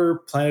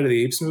newer Planet of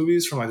the Apes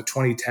movies from the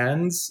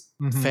 2010s.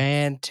 Mm-hmm.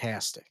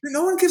 Fantastic.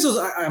 No one gives those.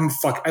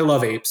 I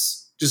love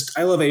apes.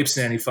 I love apes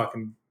in any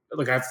fucking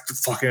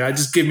I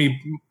just give me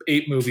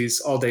ape movies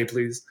all day,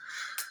 please.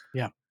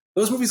 Yeah,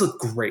 those movies look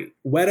great.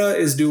 Weta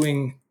is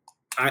doing,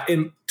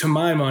 to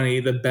my money,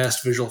 the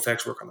best visual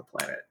effects work on the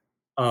planet.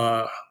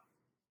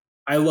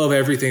 I love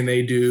everything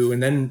they do.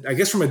 And then I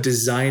guess from a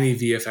designy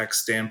VFX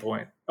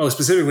standpoint,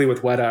 specifically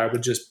with Weta, I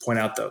would just point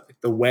out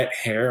the wet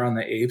hair on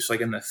the apes,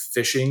 in the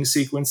fishing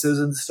sequences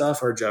and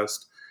stuff are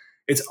just,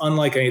 it's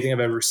unlike anything I've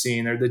ever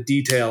seen. Or the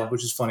detail,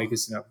 which is funny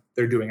because,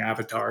 they're doing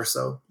Avatar,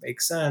 so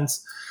makes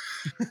sense.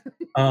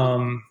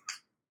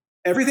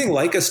 Everything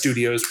Leica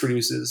Studios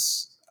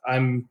produces,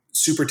 I'm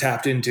super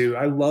tapped into.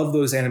 I love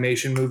those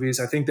animation movies.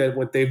 I think that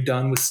what they've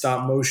done with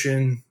stop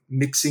motion,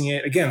 mixing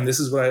it, again, this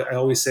is what I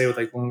always say with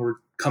when we're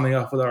coming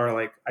up with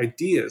our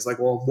ideas,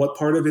 what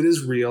part of it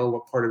is real,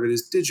 what part of it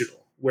is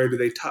digital, where do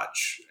they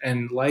touch?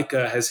 And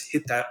Leica has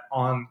hit that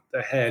on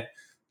the head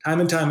time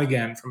and time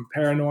again, from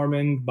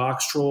Paranorman,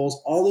 Box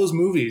Trolls, all those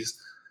movies.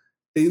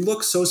 They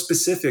look so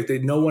specific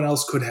that no one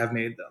else could have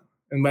made them.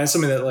 And that's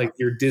something that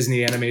your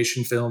Disney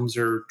animation films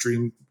or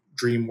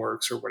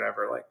DreamWorks or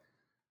whatever,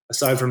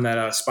 aside from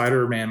that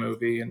Spider-Man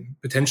movie and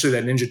potentially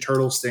that Ninja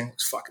Turtles thing,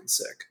 looks fucking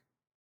sick.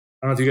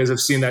 I don't know if you guys have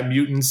seen that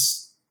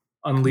Mutants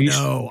Unleashed.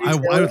 No, I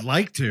would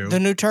like to. The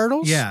new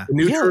Turtles? Yeah. The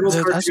new Turtles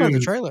cartoon. I saw the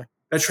trailer.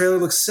 That trailer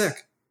looks sick.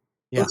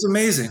 It looks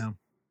amazing. Yeah.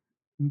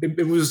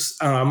 It was,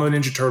 I don't know, I'm a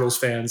Ninja Turtles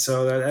fan,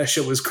 so that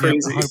shit was crazy.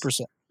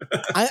 100%.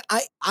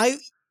 I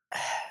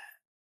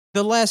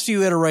the last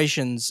few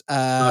iterations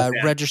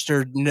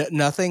registered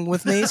nothing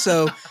with me,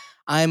 so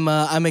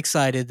I'm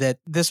excited that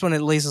this one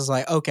at least is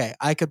like, okay,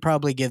 I could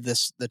probably give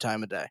this the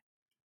time of day.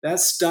 That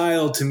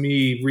style to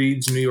me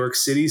reads New York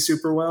City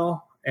super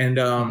well, and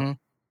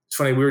it's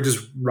funny, we were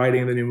just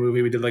writing the new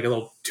movie. We did like a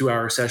little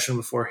 2-hour session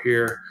before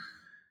here,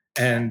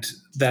 and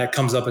that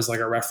comes up as like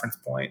a reference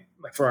point,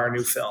 like for our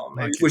new film,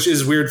 which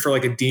is weird for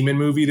like a demon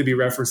movie to be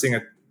referencing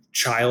a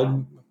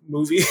child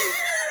movie.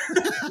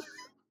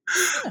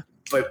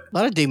 But a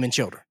lot of demon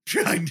children.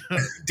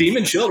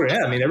 Demon children,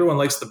 yeah. I mean, everyone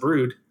likes The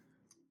Brood.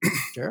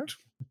 Sure.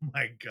 Oh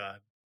my God.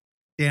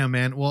 Damn,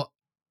 man. Well,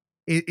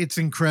 it's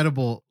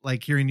incredible,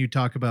 like hearing you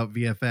talk about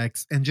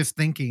VFX and just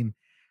thinking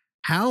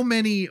how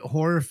many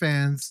horror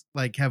fans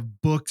like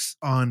have books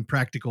on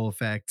practical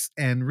effects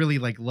and really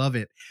like love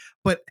it.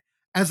 But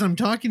as I'm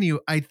talking to you,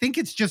 I think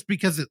it's just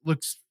because it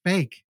looks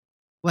fake.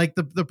 Like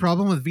the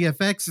problem with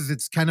VFX is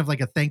it's kind of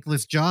like a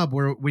thankless job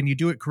where when you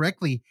do it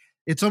correctly,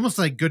 it's almost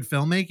like good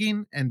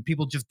filmmaking and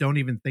people just don't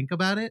even think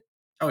about it.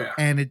 Oh yeah.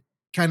 And it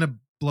kind of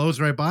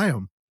blows right by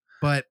them.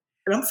 But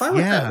and I'm fine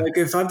with that. Like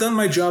if I've done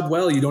my job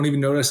well, you don't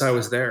even notice I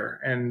was there,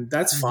 and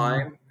that's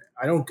fine.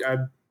 I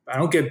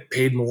don't get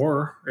paid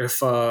more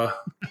if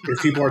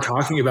people are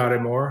talking about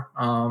it more.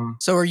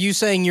 So are you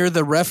saying you're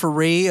the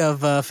referee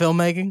of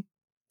filmmaking?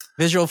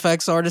 Visual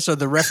effects artists are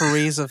the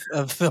referees of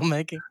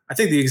filmmaking? I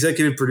think the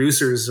executive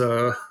producers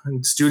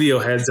and studio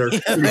heads are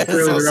clearly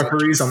the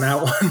referees on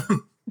that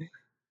one.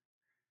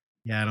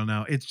 Yeah, I don't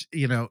know. It's,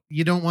 you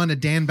don't want a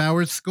Dan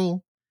Bowhers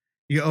school.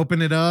 You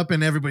open it up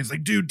and everybody's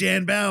like, dude,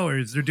 Dan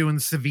Bowhers. They're doing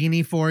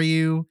Savini for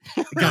you.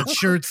 They got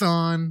shirts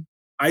on.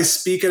 I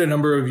speak at a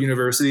number of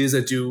universities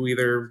that do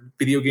either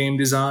video game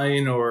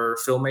design or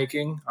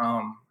filmmaking.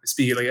 I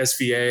speak at like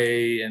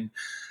SVA and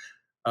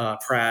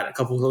Pratt, a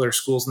couple of other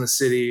schools in the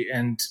city,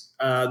 and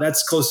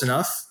that's close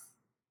enough.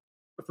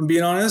 If I'm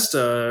being honest,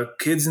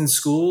 kids in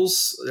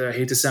schools, I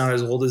hate to sound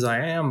as old as I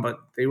am, but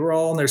they were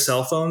all on their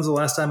cell phones the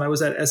last time I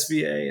was at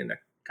SVA, and that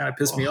kind of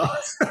pissed me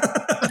off.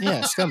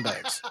 Yeah,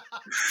 scumbags.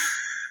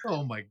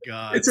 Oh my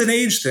God. It's an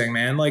age thing,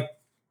 man. Like,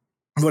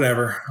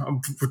 whatever. I'm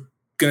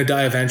going to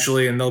die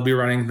eventually, and they'll be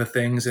running the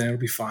things, and it'll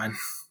be fine.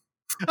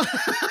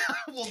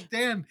 Well,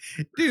 Dan,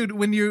 dude,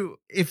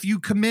 if you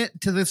commit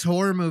to this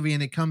horror movie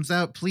and it comes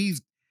out,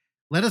 please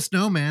let us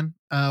know, man.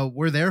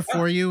 We're there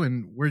for you,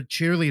 and we're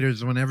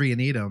cheerleaders whenever you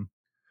need them.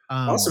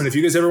 Awesome. If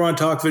you guys ever want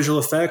to talk visual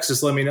effects,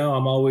 just let me know.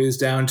 I'm always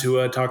down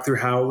to talk through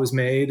how it was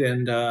made.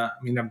 And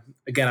I'm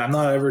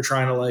not ever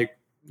trying to like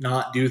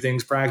not do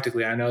things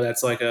practically. I know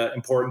that's like an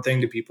important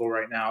thing to people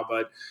right now,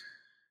 but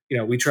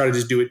we try to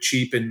just do it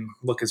cheap and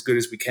look as good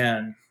as we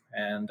can.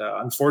 And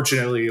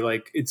unfortunately,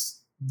 like it's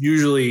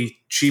usually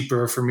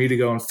cheaper for me to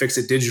go and fix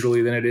it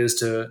digitally than it is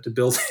to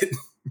build it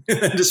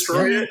and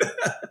destroy it.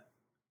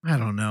 I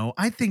don't know.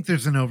 I think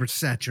there's an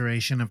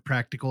oversaturation of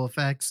practical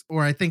effects,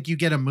 or I think you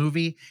get a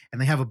movie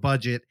and they have a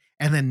budget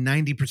and then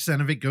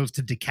 90% of it goes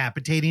to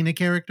decapitating a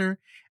character.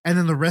 And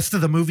then the rest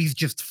of the movie's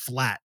just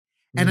flat.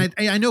 Mm-hmm.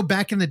 And I know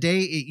back in the day,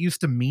 it used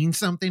to mean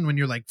something when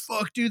you're like,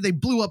 fuck, dude, they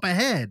blew up a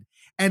head.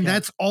 And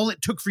that's all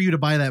it took for you to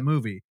buy that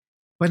movie.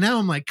 But now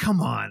I'm like, come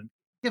on,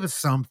 give us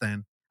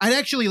something. I'd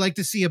actually like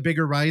to see a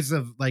bigger rise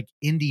of like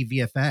indie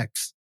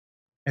VFX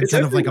and it's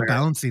kind of like a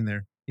balancing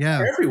there. Yeah.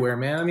 They're everywhere,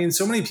 man. I mean,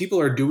 so many people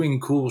are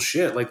doing cool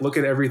shit. Like look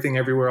at Everything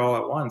Everywhere All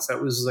at Once.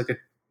 That was a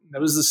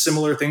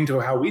similar thing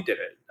to how we did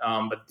it.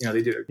 But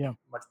they did it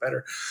much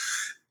better.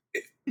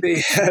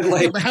 They had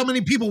like how many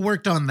people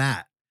worked on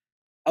that?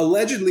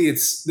 Allegedly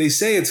they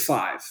say it's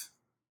 5.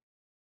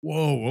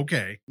 Whoa,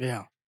 okay.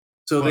 Yeah.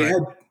 So they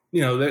had,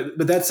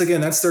 but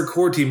that's their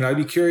core team. And I'd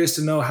be curious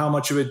to know how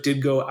much of it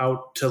did go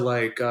out to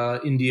like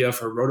India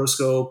for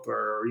rotoscope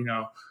or,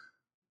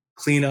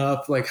 clean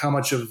up, like how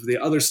much of the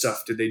other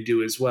stuff did they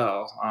do as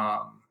well?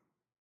 I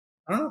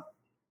don't know.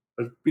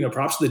 But,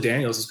 props to the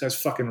Daniels. This guy's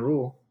fucking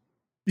rule.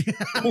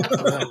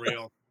 For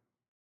real.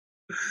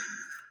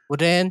 Well,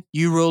 Dan,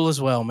 you rule as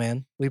well,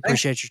 man. We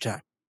appreciate your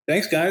time.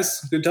 Thanks,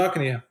 guys. Good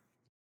talking to you.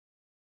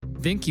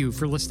 Thank you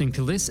for listening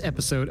to this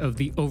episode of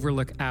The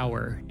Overlook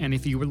Hour. And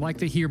if you would like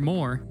to hear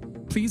more,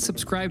 please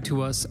subscribe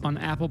to us on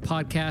Apple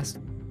Podcasts,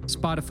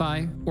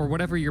 Spotify, or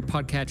whatever your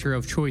podcatcher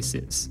of choice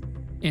is.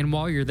 And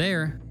while you're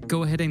there,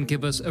 go ahead and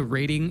give us a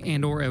rating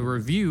and or a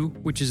review,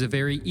 which is a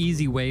very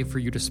easy way for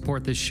you to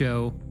support this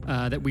show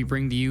that we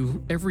bring to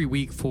you every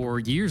week for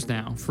years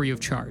now, free of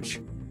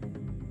charge.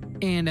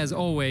 And as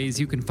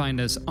always, you can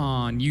find us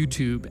on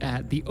YouTube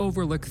at The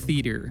Overlook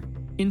Theater,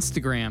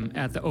 Instagram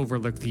at The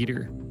Overlook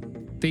Theater,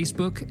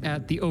 Facebook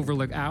at The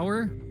Overlook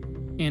Hour,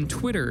 and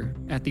Twitter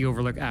at The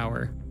Overlook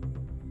Hour.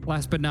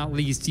 Last but not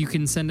least, you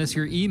can send us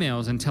your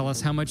emails and tell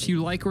us how much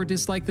you like or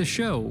dislike the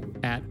show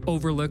at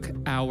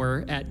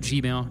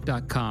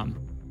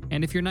overlookhour@gmail.com.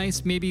 And if you're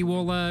nice, maybe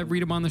we'll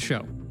read them on the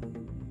show.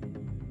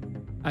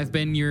 I've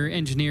been your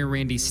engineer,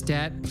 Randy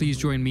Stat. Please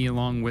join me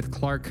along with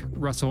Clark,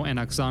 Russell, and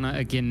Oksana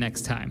again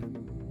next time.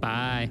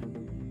 Bye.